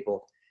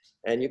people.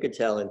 And you could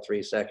tell in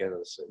 3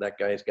 seconds, that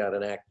guy's got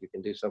an act you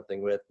can do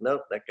something with.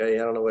 Nope, that guy, I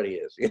don't know what he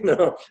is,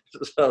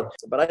 So,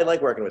 but I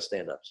like working with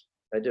stand-ups.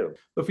 I do.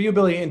 But for you,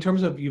 Billy, in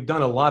terms of you've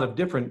done a lot of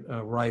different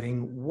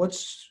writing,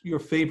 what's your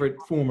favorite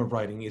form of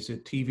writing? Is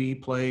it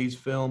TV, plays,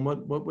 film?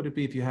 What would it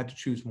be if you had to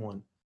choose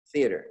one?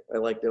 Theater. I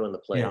like doing the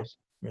plays.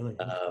 Yeah, really?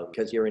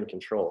 Because you're in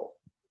control.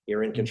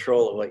 You're in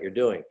control of what you're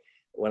doing.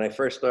 When I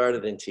first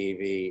started in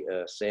TV,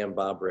 Sam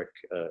Bobrick,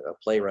 a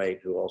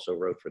playwright who also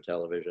wrote for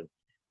television,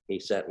 he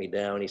sat me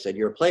down. He said,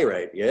 "You're a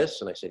playwright, yes?"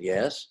 And I said,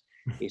 "Yes."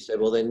 He said,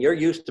 well, then you're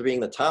used to being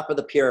the top of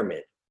the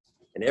pyramid,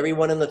 and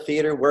everyone in the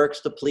theater works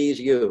to please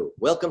you.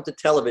 Welcome to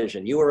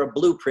television. You are a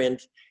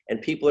blueprint,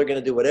 and people are going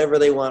to do whatever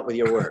they want with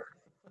your work.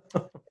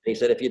 He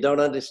said, if you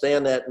don't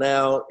understand that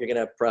now, you're going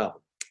to have a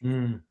problem.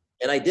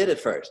 And I did at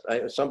first.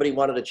 Somebody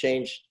wanted to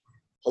change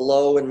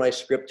hello in my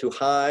script to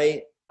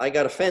hi. I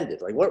got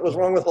offended. Like, what was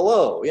wrong with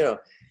hello? You know.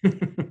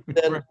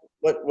 Then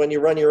when you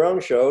run your own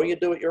show, you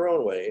do it your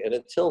own way. And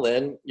until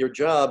then, your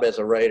job as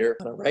a writer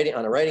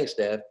on a writing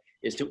staff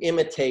is to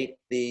imitate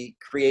the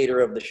creator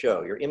of the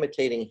show. You're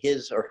imitating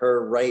his or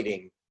her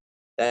writing.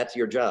 That's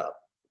your job.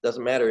 It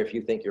doesn't matter if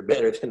you think you're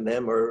better than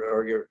them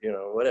or you're, you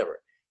know, whatever.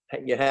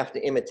 You have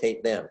to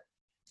imitate them.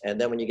 And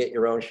then when you get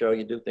your own show,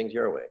 you do things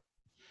your way.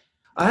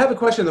 I have a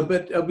question,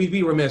 but we'd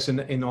be remiss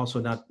in also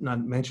not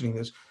mentioning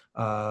this.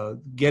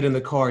 Get in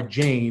the Car,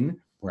 Jane.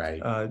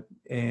 Right.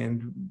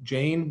 And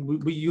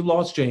Jane, you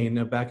lost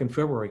Jane back in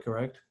February,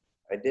 correct?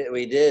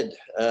 We did.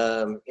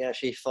 Yeah,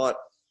 she fought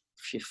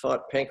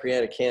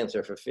pancreatic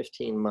cancer for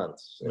 15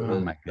 months. Oh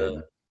my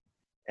goodness.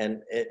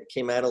 And it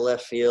came out of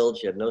left field.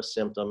 She had no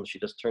symptoms. She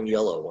just turned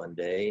yellow one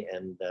day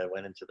and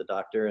went into the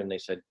doctor, and they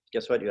said,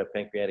 guess what? You have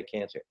pancreatic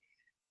cancer.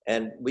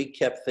 And we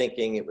kept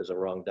thinking it was a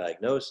wrong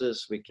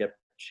diagnosis.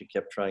 She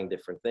kept trying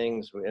different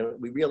things.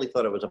 We really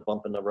thought it was a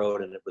bump in the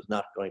road and it was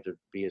not going to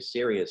be as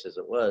serious as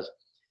it was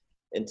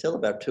until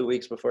about 2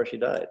 weeks before she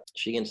died.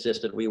 She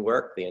insisted we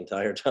work the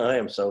entire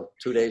time. So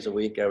 2 days a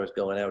week I was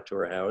going out to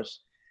her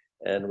house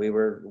and we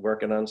were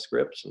working on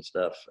scripts and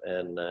stuff.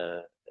 And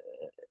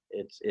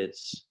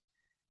it's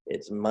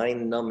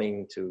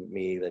mind-numbing to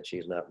me that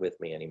she's not with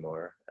me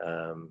anymore.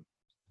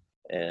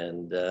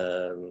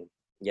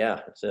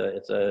 Yeah, it's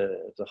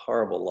a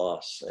horrible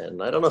loss,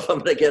 and I don't know if I'm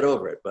going to get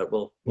over it, but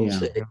we'll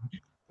see.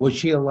 Was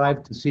she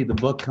alive to see the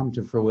book come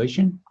to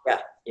fruition?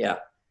 Yeah.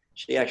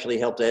 She actually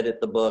helped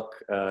edit the book.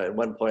 At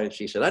one point,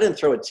 she said, "I didn't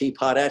throw a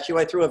teapot at you.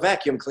 I threw a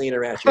vacuum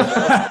cleaner at you."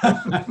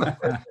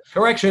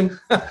 Correction.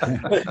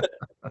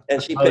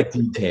 And she All the picked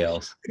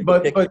details.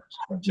 But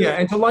yeah,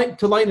 and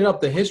to lighten up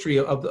the history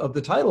of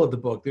the title of the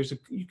book, there's a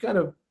kind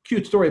of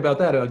cute story about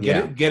that.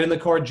 Get in the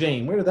Car,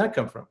 Jane. Where did that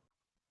come from?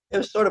 It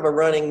was sort of a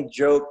running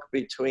joke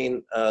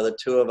between the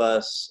two of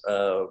us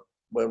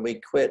when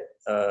we quit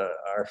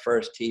our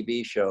first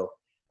TV show.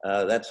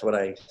 That's what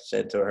I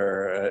said to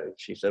her.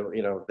 She said,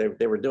 you know,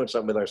 they were doing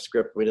something with our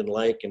script we didn't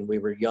like, and we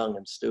were young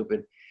and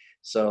stupid.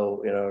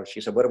 So, you know,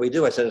 she said, what do we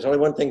do? I said, there's only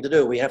one thing to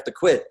do. We have to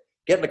quit.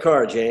 Get in the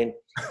car, Jane.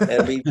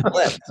 And we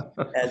left.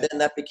 And then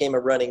that became a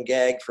running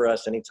gag for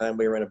us anytime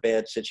we were in a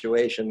bad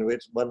situation.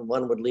 Which one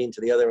would lean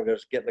to the other and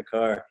goes, get in the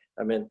car.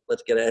 I mean,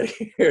 let's get out of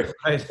here.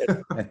 Right.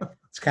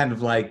 It's kind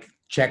of like,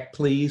 check,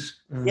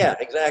 please. Yeah,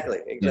 exactly.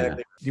 Yeah.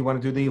 Do you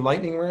want to do the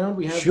lightning round?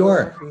 We have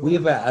Sure. We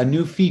have a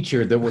new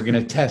feature that we're going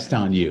to test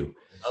on you.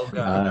 Oh,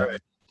 God. All right.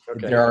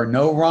 Okay. There are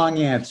no wrong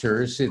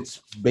answers. It's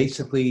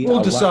basically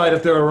We'll decide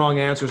if there are wrong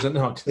answers or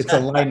not. it's a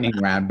lightning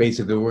round.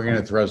 Basically, we're going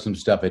to throw some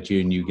stuff at you,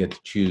 and you get to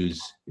choose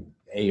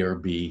A or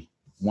B.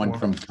 One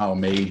from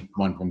column A,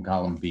 one from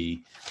column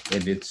B,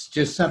 and it's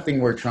just something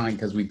we're trying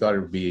because we thought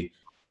it would be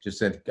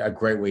just a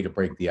great way to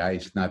break the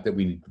ice. Not that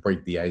we need to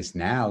break the ice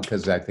now,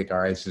 because I think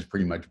our ice is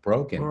pretty much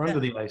broken. We're under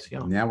the ice, yeah.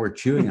 Now we're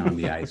chewing on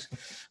the ice.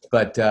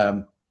 But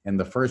and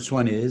the first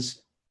one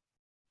is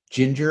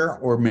Ginger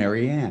or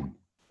Marianne.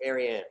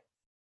 Marianne.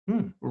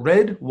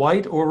 Red,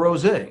 white, or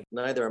rosé?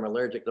 Neither. I'm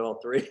allergic to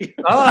all three.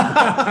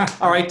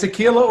 All right,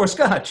 tequila or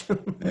scotch?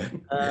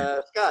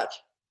 Scotch.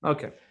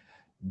 Okay.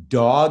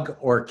 Dog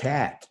or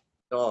cat?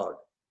 Dog.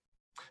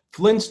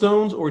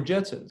 Flintstones or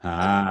Jetsons?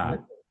 Ah.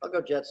 I'll go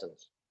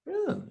Jetsons.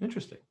 Yeah,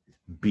 interesting.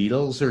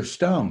 Beatles or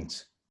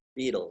Stones?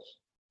 Beatles.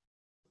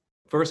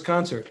 First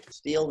concert?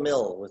 Steel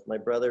Mill with my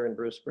brother and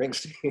Bruce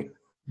Springsteen.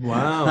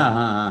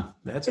 Wow.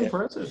 That's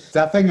impressive.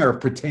 Stuffing or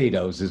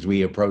potatoes as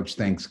we approach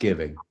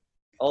Thanksgiving?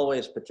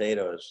 Always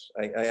potatoes.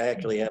 I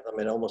actually have them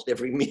in almost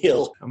every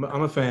meal. I'm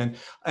a fan.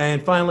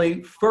 And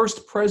finally,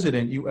 first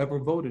president you ever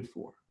voted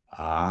for?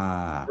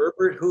 Ah.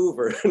 Herbert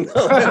Hoover.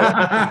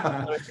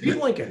 No.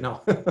 Lincoln,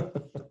 no. I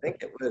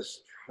think it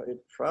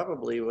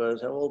probably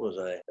was, how old was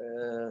I?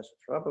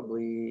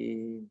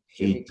 Probably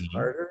Jimmy 18.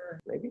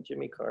 Carter. Maybe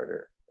Jimmy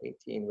Carter.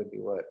 18 would be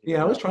what?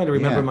 Yeah, I was trying to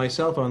remember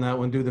myself on that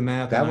one, do the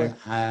math. That was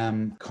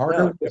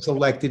Carter was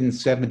elected in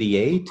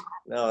 78,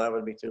 No, that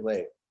would be too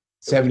late.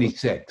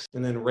 76.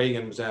 And then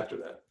Reagan was after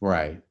that.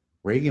 Right.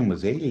 Reagan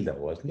was 80 though,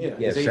 wasn't he? Yeah,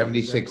 Yeah, he's 80.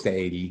 76 to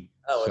 80.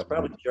 Oh, it's So,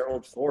 probably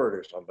Gerald Ford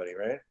or somebody,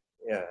 right?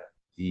 Yeah.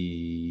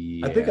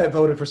 yeah. I think I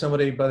voted for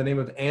somebody by the name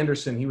of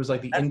Anderson. He was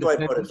like the That's who I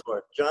independent. voted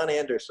for. John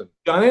Anderson.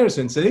 John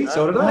Anderson, see?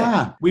 So did I.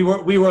 Ah. We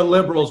were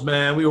liberals,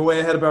 man. We were way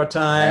ahead of our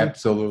time.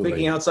 Absolutely.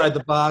 Thinking outside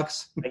the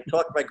box. I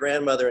talked my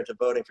grandmother into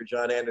voting for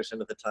John Anderson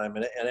at the time,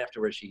 and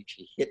afterwards she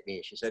hit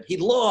me. She said, he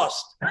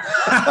lost.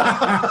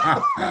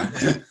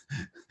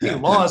 He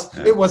lost.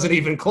 It wasn't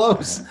even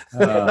close.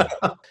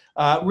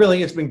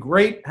 Really, it's been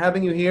great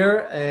having you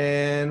here,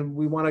 and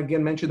we want to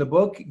again mention the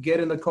book, Get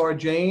in the Car,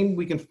 Jane.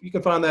 You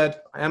can find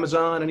that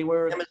Amazon,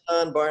 anywhere.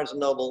 Amazon, Barnes &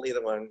 Noble,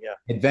 either one, yeah.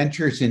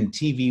 Adventures in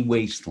TV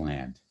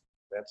Wasteland.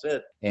 That's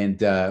it.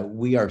 And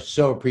we are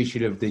so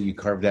appreciative that you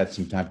carved out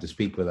some time to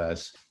speak with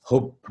us.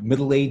 Hope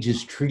middle age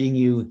is treating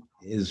you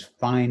as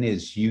fine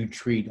as you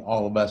treat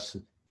all of us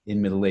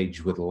in middle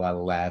age, with a lot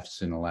of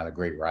laughs and a lot of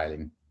great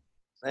riding.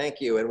 Thank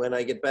you. And when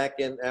I get back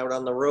out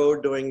on the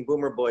road doing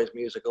Boomer Boys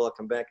musical, I'll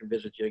come back and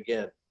visit you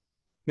again.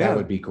 That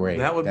would be great.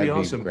 That would be That'd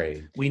awesome.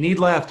 Great. We need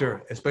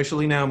laughter,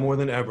 especially now more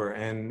than ever,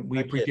 and we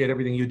Thank appreciate you.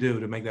 everything you do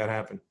to make that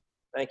happen.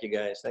 Thank you,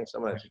 guys. Thanks so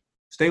much.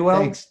 Stay well.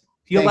 Thanks.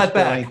 Heal Thanks, that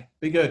back. Billy.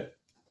 Be good.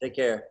 Take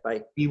care.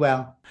 Bye. Be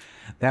well.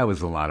 That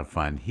was a lot of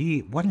fun.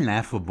 What an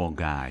affable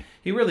guy.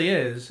 He really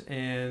is,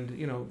 and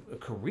a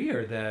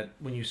career that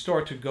when you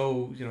start to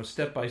go,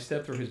 step by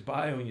step through his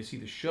bio, and you see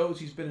the shows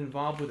he's been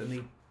involved with,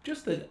 and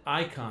just the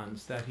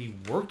icons that he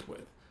worked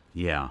with.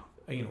 Yeah.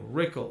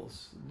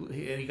 Rickles.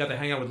 He got to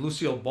hang out with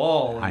Lucille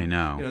Ball. And, I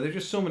know. There's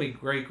just so many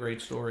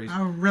great stories.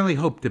 I really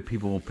hope that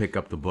people will pick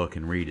up the book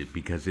and read it,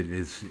 because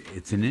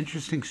it's an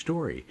interesting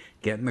story.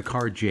 Get in the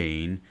Car,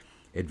 Jane,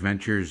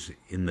 Adventures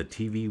in the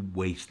TV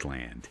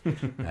Wasteland.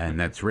 And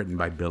that's written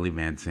by Billy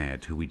Van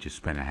Sant, who we just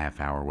spent a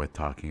half hour with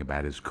talking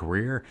about his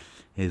career,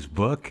 his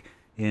book,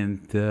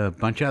 and a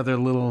bunch of other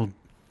little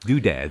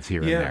doodads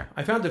here and there.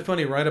 I found it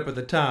funny right up at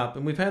the top,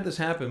 and we've had this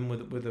happen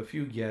with a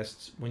few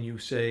guests. When you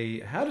say,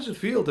 "How does it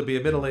feel to be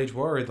a middle-aged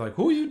warrior?" Like,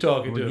 who are you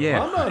talking to?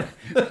 Yeah. I'm not.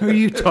 Who are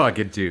you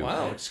talking to?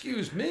 Wow,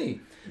 excuse me.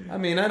 I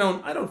mean, I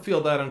don't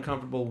feel that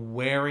uncomfortable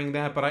wearing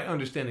that, but I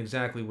understand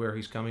exactly where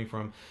he's coming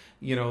from.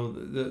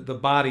 The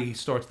body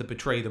starts to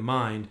betray the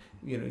mind.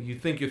 You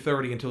think you're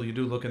 30 until you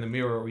do look in the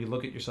mirror, or you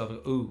look at yourself and,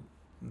 ooh,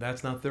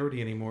 that's not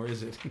 30 anymore,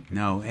 is it?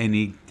 No, and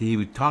he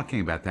was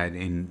talking about that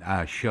in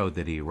a show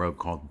that he wrote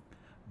called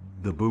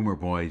The Boomer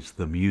Boys,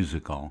 the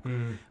Musical,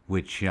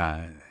 which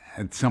at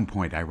some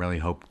point I really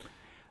hope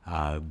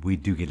we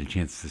do get a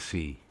chance to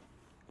see.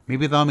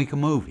 Maybe they'll make a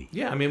movie.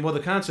 Yeah, I mean, well, the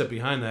concept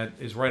behind that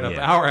is right up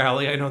Yeah. our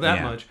alley. I know that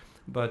Yeah. much.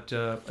 But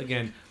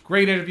again,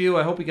 great interview.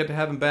 I hope we get to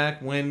have him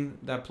back when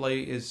that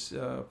play is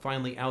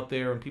finally out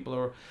there and people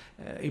are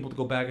able to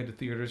go back into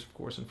theaters. Of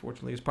course,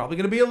 unfortunately, it's probably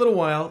going to be a little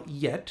while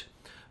yet.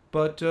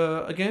 But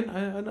again,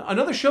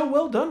 another show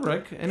well done,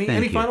 Rick. Any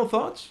Thank you. final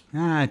thoughts?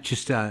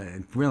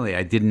 Really,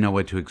 I didn't know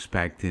what to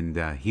expect, and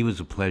he was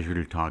a pleasure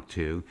to talk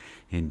to.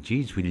 And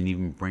geez, we didn't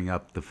even bring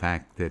up the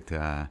fact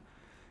that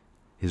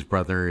his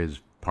brother is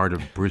part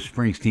of Bruce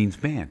Springsteen's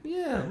band.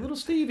 Yeah, little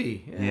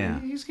Stevie. Yeah.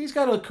 He's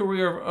got a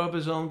career of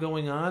his own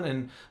going on,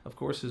 and of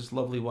course his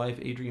lovely wife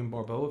Adrienne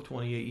Barbeau of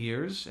 28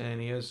 years, and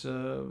he has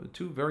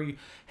two very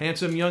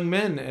handsome young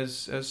men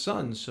as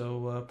sons.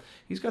 So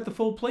he's got the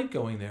full plate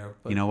going there.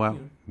 But, You know what?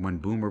 When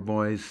Boomer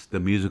Boys, the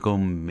musical,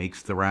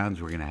 makes the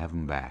rounds, we're going to have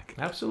him back.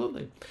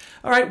 Absolutely.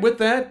 All right, with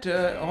that,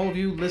 all of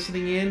you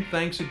listening in,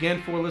 thanks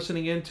again for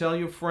listening in. Tell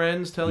your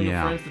friends, tell your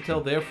friends to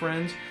tell their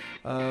friends.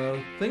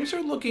 Things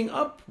are looking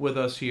up with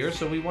us here,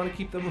 so we want to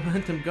keep the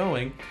momentum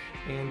going.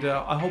 And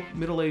I hope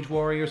Middle Age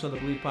Warriors on the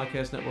Believe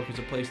Podcast Network is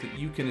a place that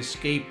you can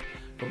escape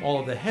from all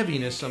of the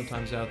heaviness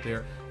sometimes out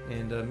there,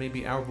 and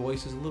maybe our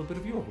voice is a little bit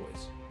of your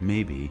voice.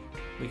 Maybe.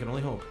 We can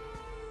only hope.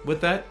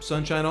 With that,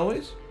 sunshine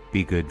always.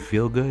 Be good,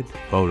 feel good,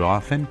 vote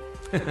often.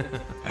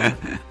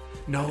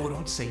 No,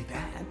 don't say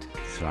that.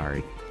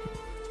 Sorry.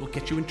 We'll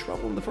get you in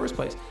trouble in the first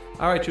place.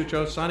 All right,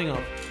 Chucho, signing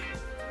off.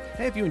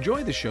 Hey, if you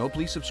enjoyed the show,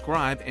 please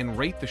subscribe and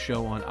rate the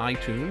show on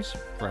iTunes,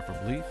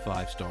 preferably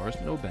 5 stars,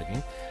 no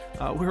begging.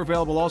 We're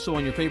available also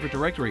on your favorite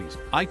directories: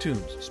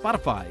 iTunes,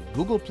 Spotify,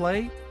 Google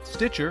Play,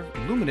 Stitcher,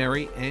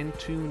 Luminary, and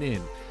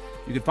TuneIn.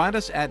 You can find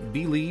us at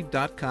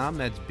Believe.com,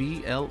 that's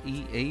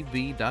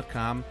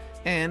BLEAV.com,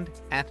 and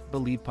at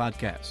Believe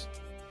Podcasts.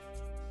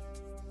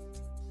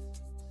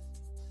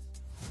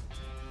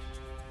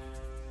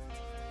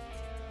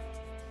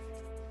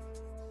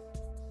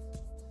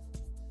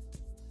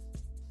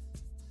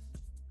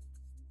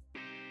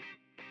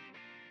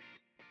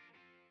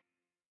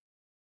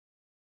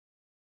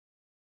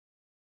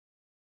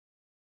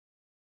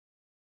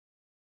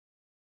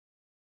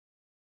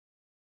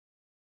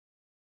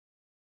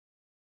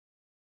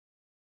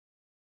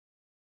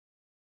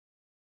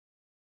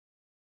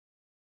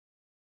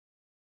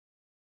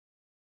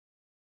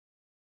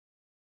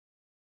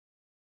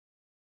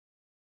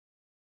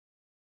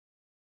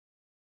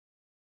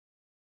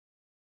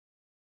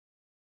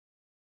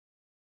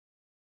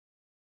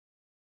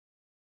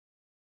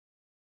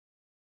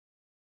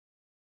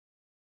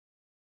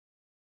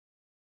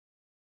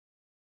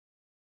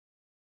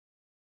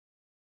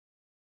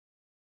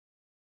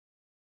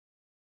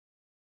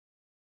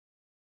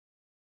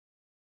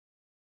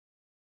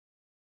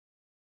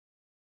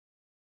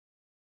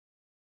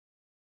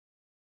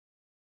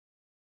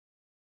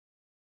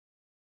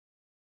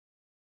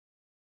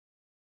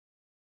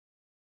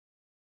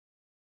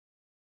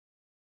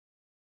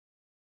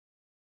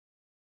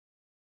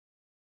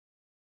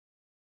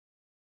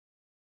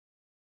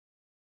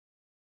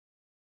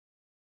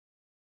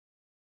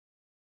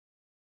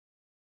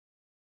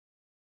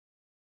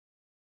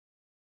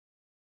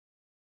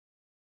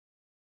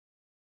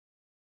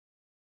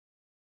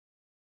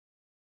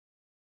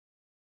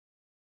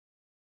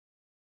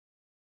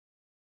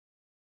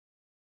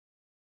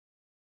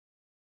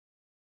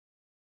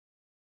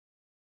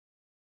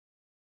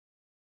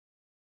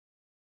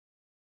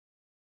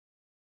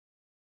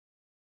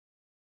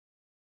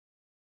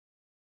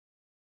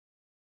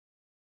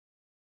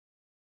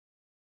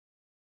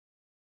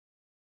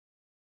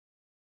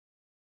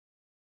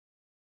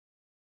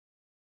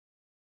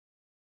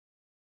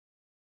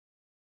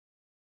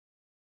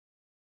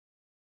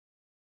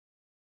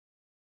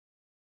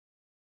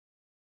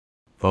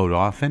 Vote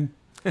often?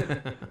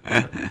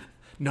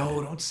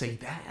 No, don't say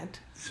that.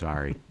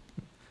 Sorry.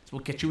 This will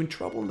get you in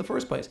trouble in the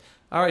first place.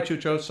 All right,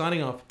 Chucho,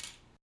 signing off.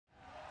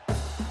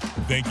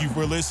 Thank you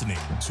for listening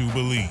to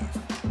Believe.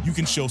 You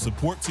can show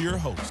support to your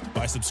host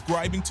by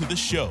subscribing to the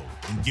show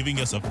and giving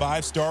us a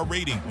 5-star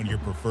rating on your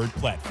preferred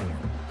platform.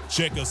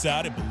 Check us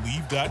out at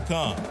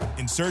Believe.com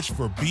and search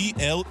for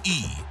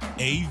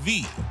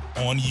BLEAV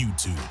on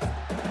YouTube.